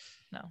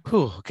 No.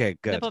 Whew, okay,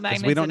 good. Nipple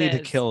Because we don't need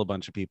magnets to kill a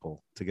bunch of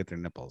people to get their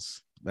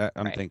nipples. I'm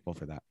Right. thankful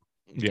for that.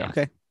 Yeah.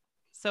 Okay.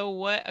 So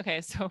what?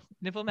 Okay, so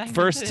nipple magnets.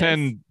 First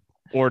 10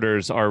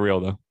 orders are real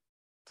though.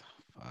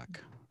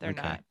 Fuck. They're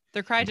Okay. not.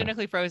 They're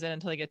cryogenically frozen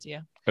until they get to you.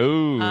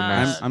 Oh,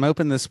 nice. I'm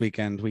open this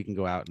weekend. We can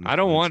go out. And I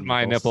don't find want some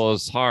my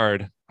nipples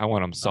hard. I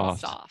want them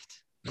soft.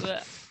 Soft.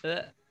 Ugh,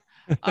 ugh.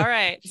 All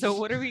right. So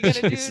what are we gonna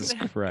do? Jesus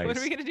Christ. What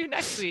are we gonna do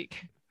next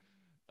week?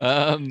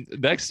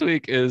 Next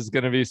week is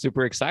going to be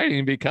super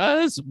exciting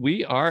because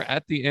we are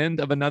at the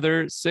end of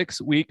another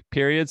 6-week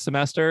period,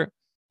 semester,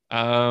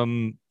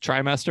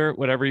 trimester,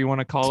 whatever you want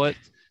to call it.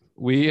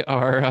 We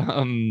are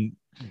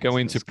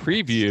going to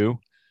preview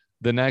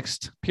the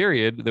next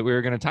period that we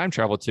are going to time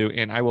travel to.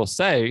 And I will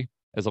say,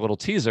 as a little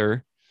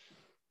teaser,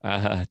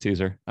 that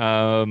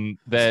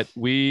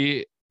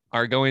we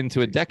are going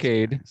to a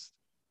decade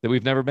that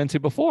we've never been to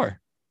before.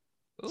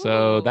 Ooh.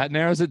 So that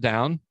narrows it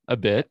down a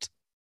bit.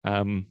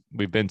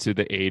 We've been to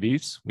the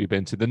 80s, we've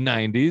been to the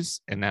 90s,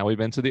 and now we've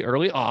been to the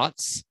early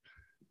aughts.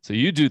 So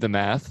you do the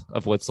math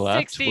of what's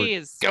left.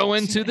 60s. We're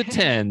going to the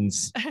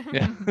 10s.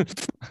 Yeah.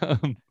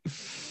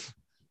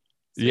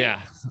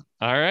 Yeah.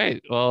 All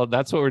right. Well,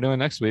 that's what we're doing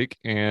next week.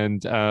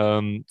 And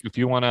if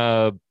you want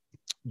to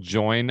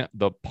join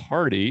the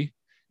party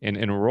and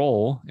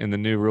enroll in the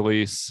new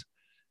release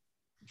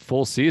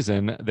full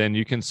season, then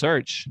you can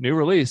search new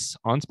release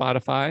on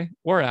Spotify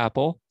or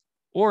Apple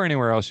or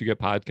anywhere else you get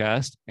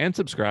podcasts and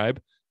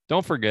subscribe.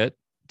 Don't forget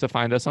to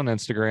find us on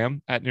Instagram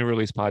at New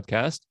Release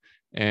Podcast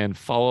and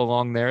follow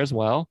along there as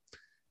well.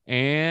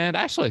 And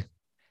Ashley.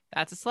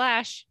 That's a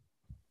slash.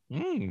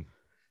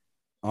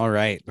 All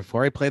right.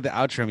 Before I play the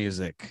outro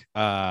music,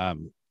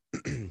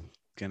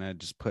 gonna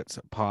just put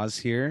some pause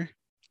here.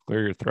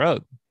 Clear your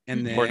throat.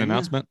 And then important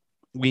announcement.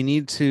 We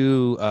need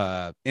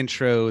to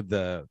intro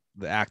the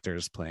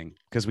actors playing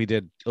because we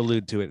did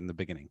allude to it in the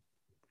beginning.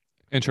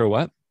 Intro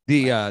what?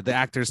 The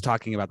actors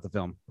talking about the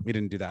film. We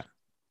didn't do that.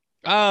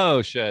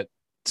 Oh shit.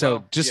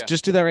 So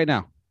just do that right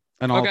now.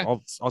 And Okay.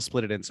 I'll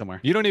split it in somewhere.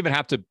 You don't even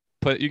have to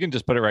you can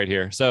just put it right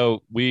here.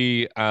 So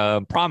we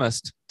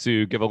promised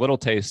to give a little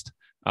taste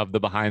of the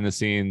behind the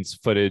scenes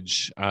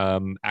footage,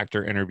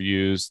 actor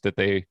interviews that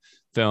they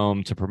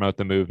filmed to promote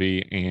the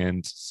movie.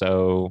 And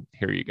so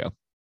here you go.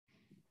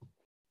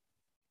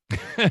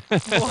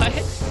 What?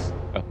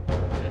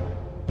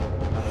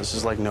 This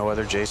is like no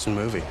other Jason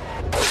movie.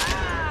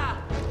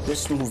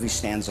 This movie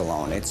stands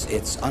alone.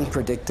 It's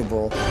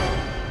unpredictable.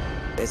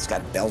 It's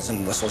got bells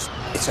and whistles.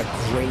 It's a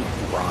great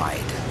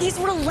ride. He's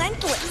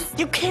relentless.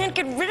 You can't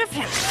get rid of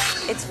him.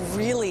 It's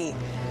really,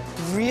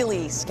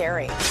 really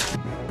scary.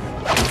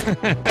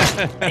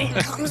 He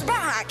comes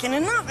back and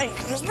another he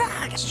comes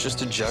back. It's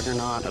just a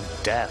juggernaut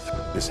of death.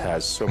 This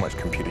has so much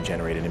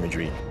computer-generated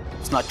imagery.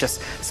 It's not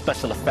just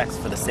special effects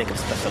for the sake of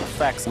special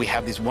effects. We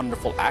have these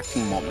wonderful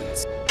acting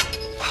moments.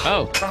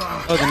 Oh,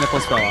 the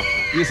nipples fell off.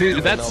 You see,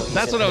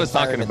 that's what I was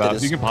talking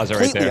about. You can pause it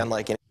right there.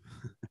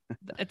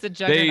 It's a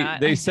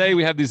juggernaut. They say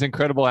we have these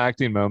incredible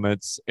acting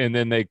moments, and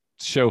then they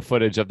show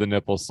footage of the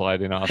nipples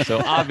sliding off. So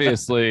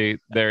obviously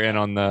they're in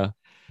on the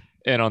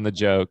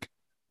joke.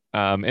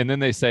 And then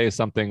they say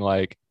something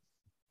like,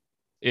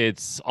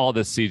 it's all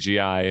the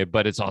CGI,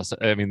 but it's also,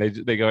 I mean,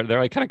 they're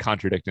like kind of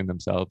contradicting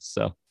themselves.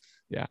 So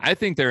yeah, I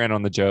think they're in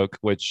on the joke,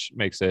 which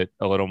makes it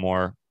a little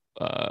more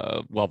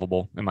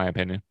lovable, in my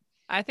opinion.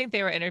 I think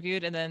they were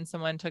interviewed and then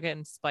someone took it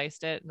and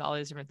spliced it and all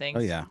these different things.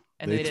 Oh yeah,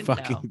 and they didn't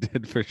fucking know.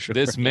 did for sure.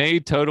 This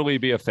may totally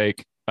be a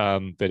fake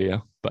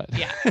video, but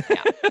yeah.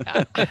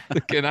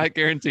 Can I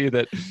guarantee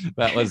that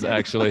was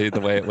actually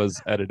the way it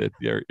was edited?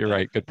 You're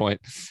right. Good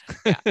point.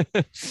 Yeah.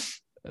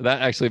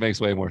 That actually makes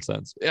way more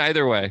sense.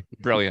 Either way,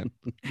 brilliant.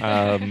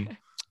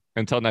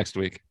 Until next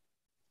week.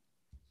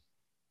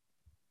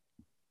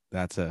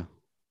 That's a.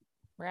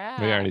 Right.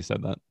 We already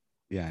said that.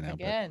 Yeah, I know.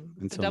 Again,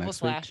 it's a until double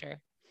next week.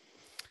 slasher.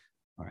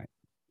 All right.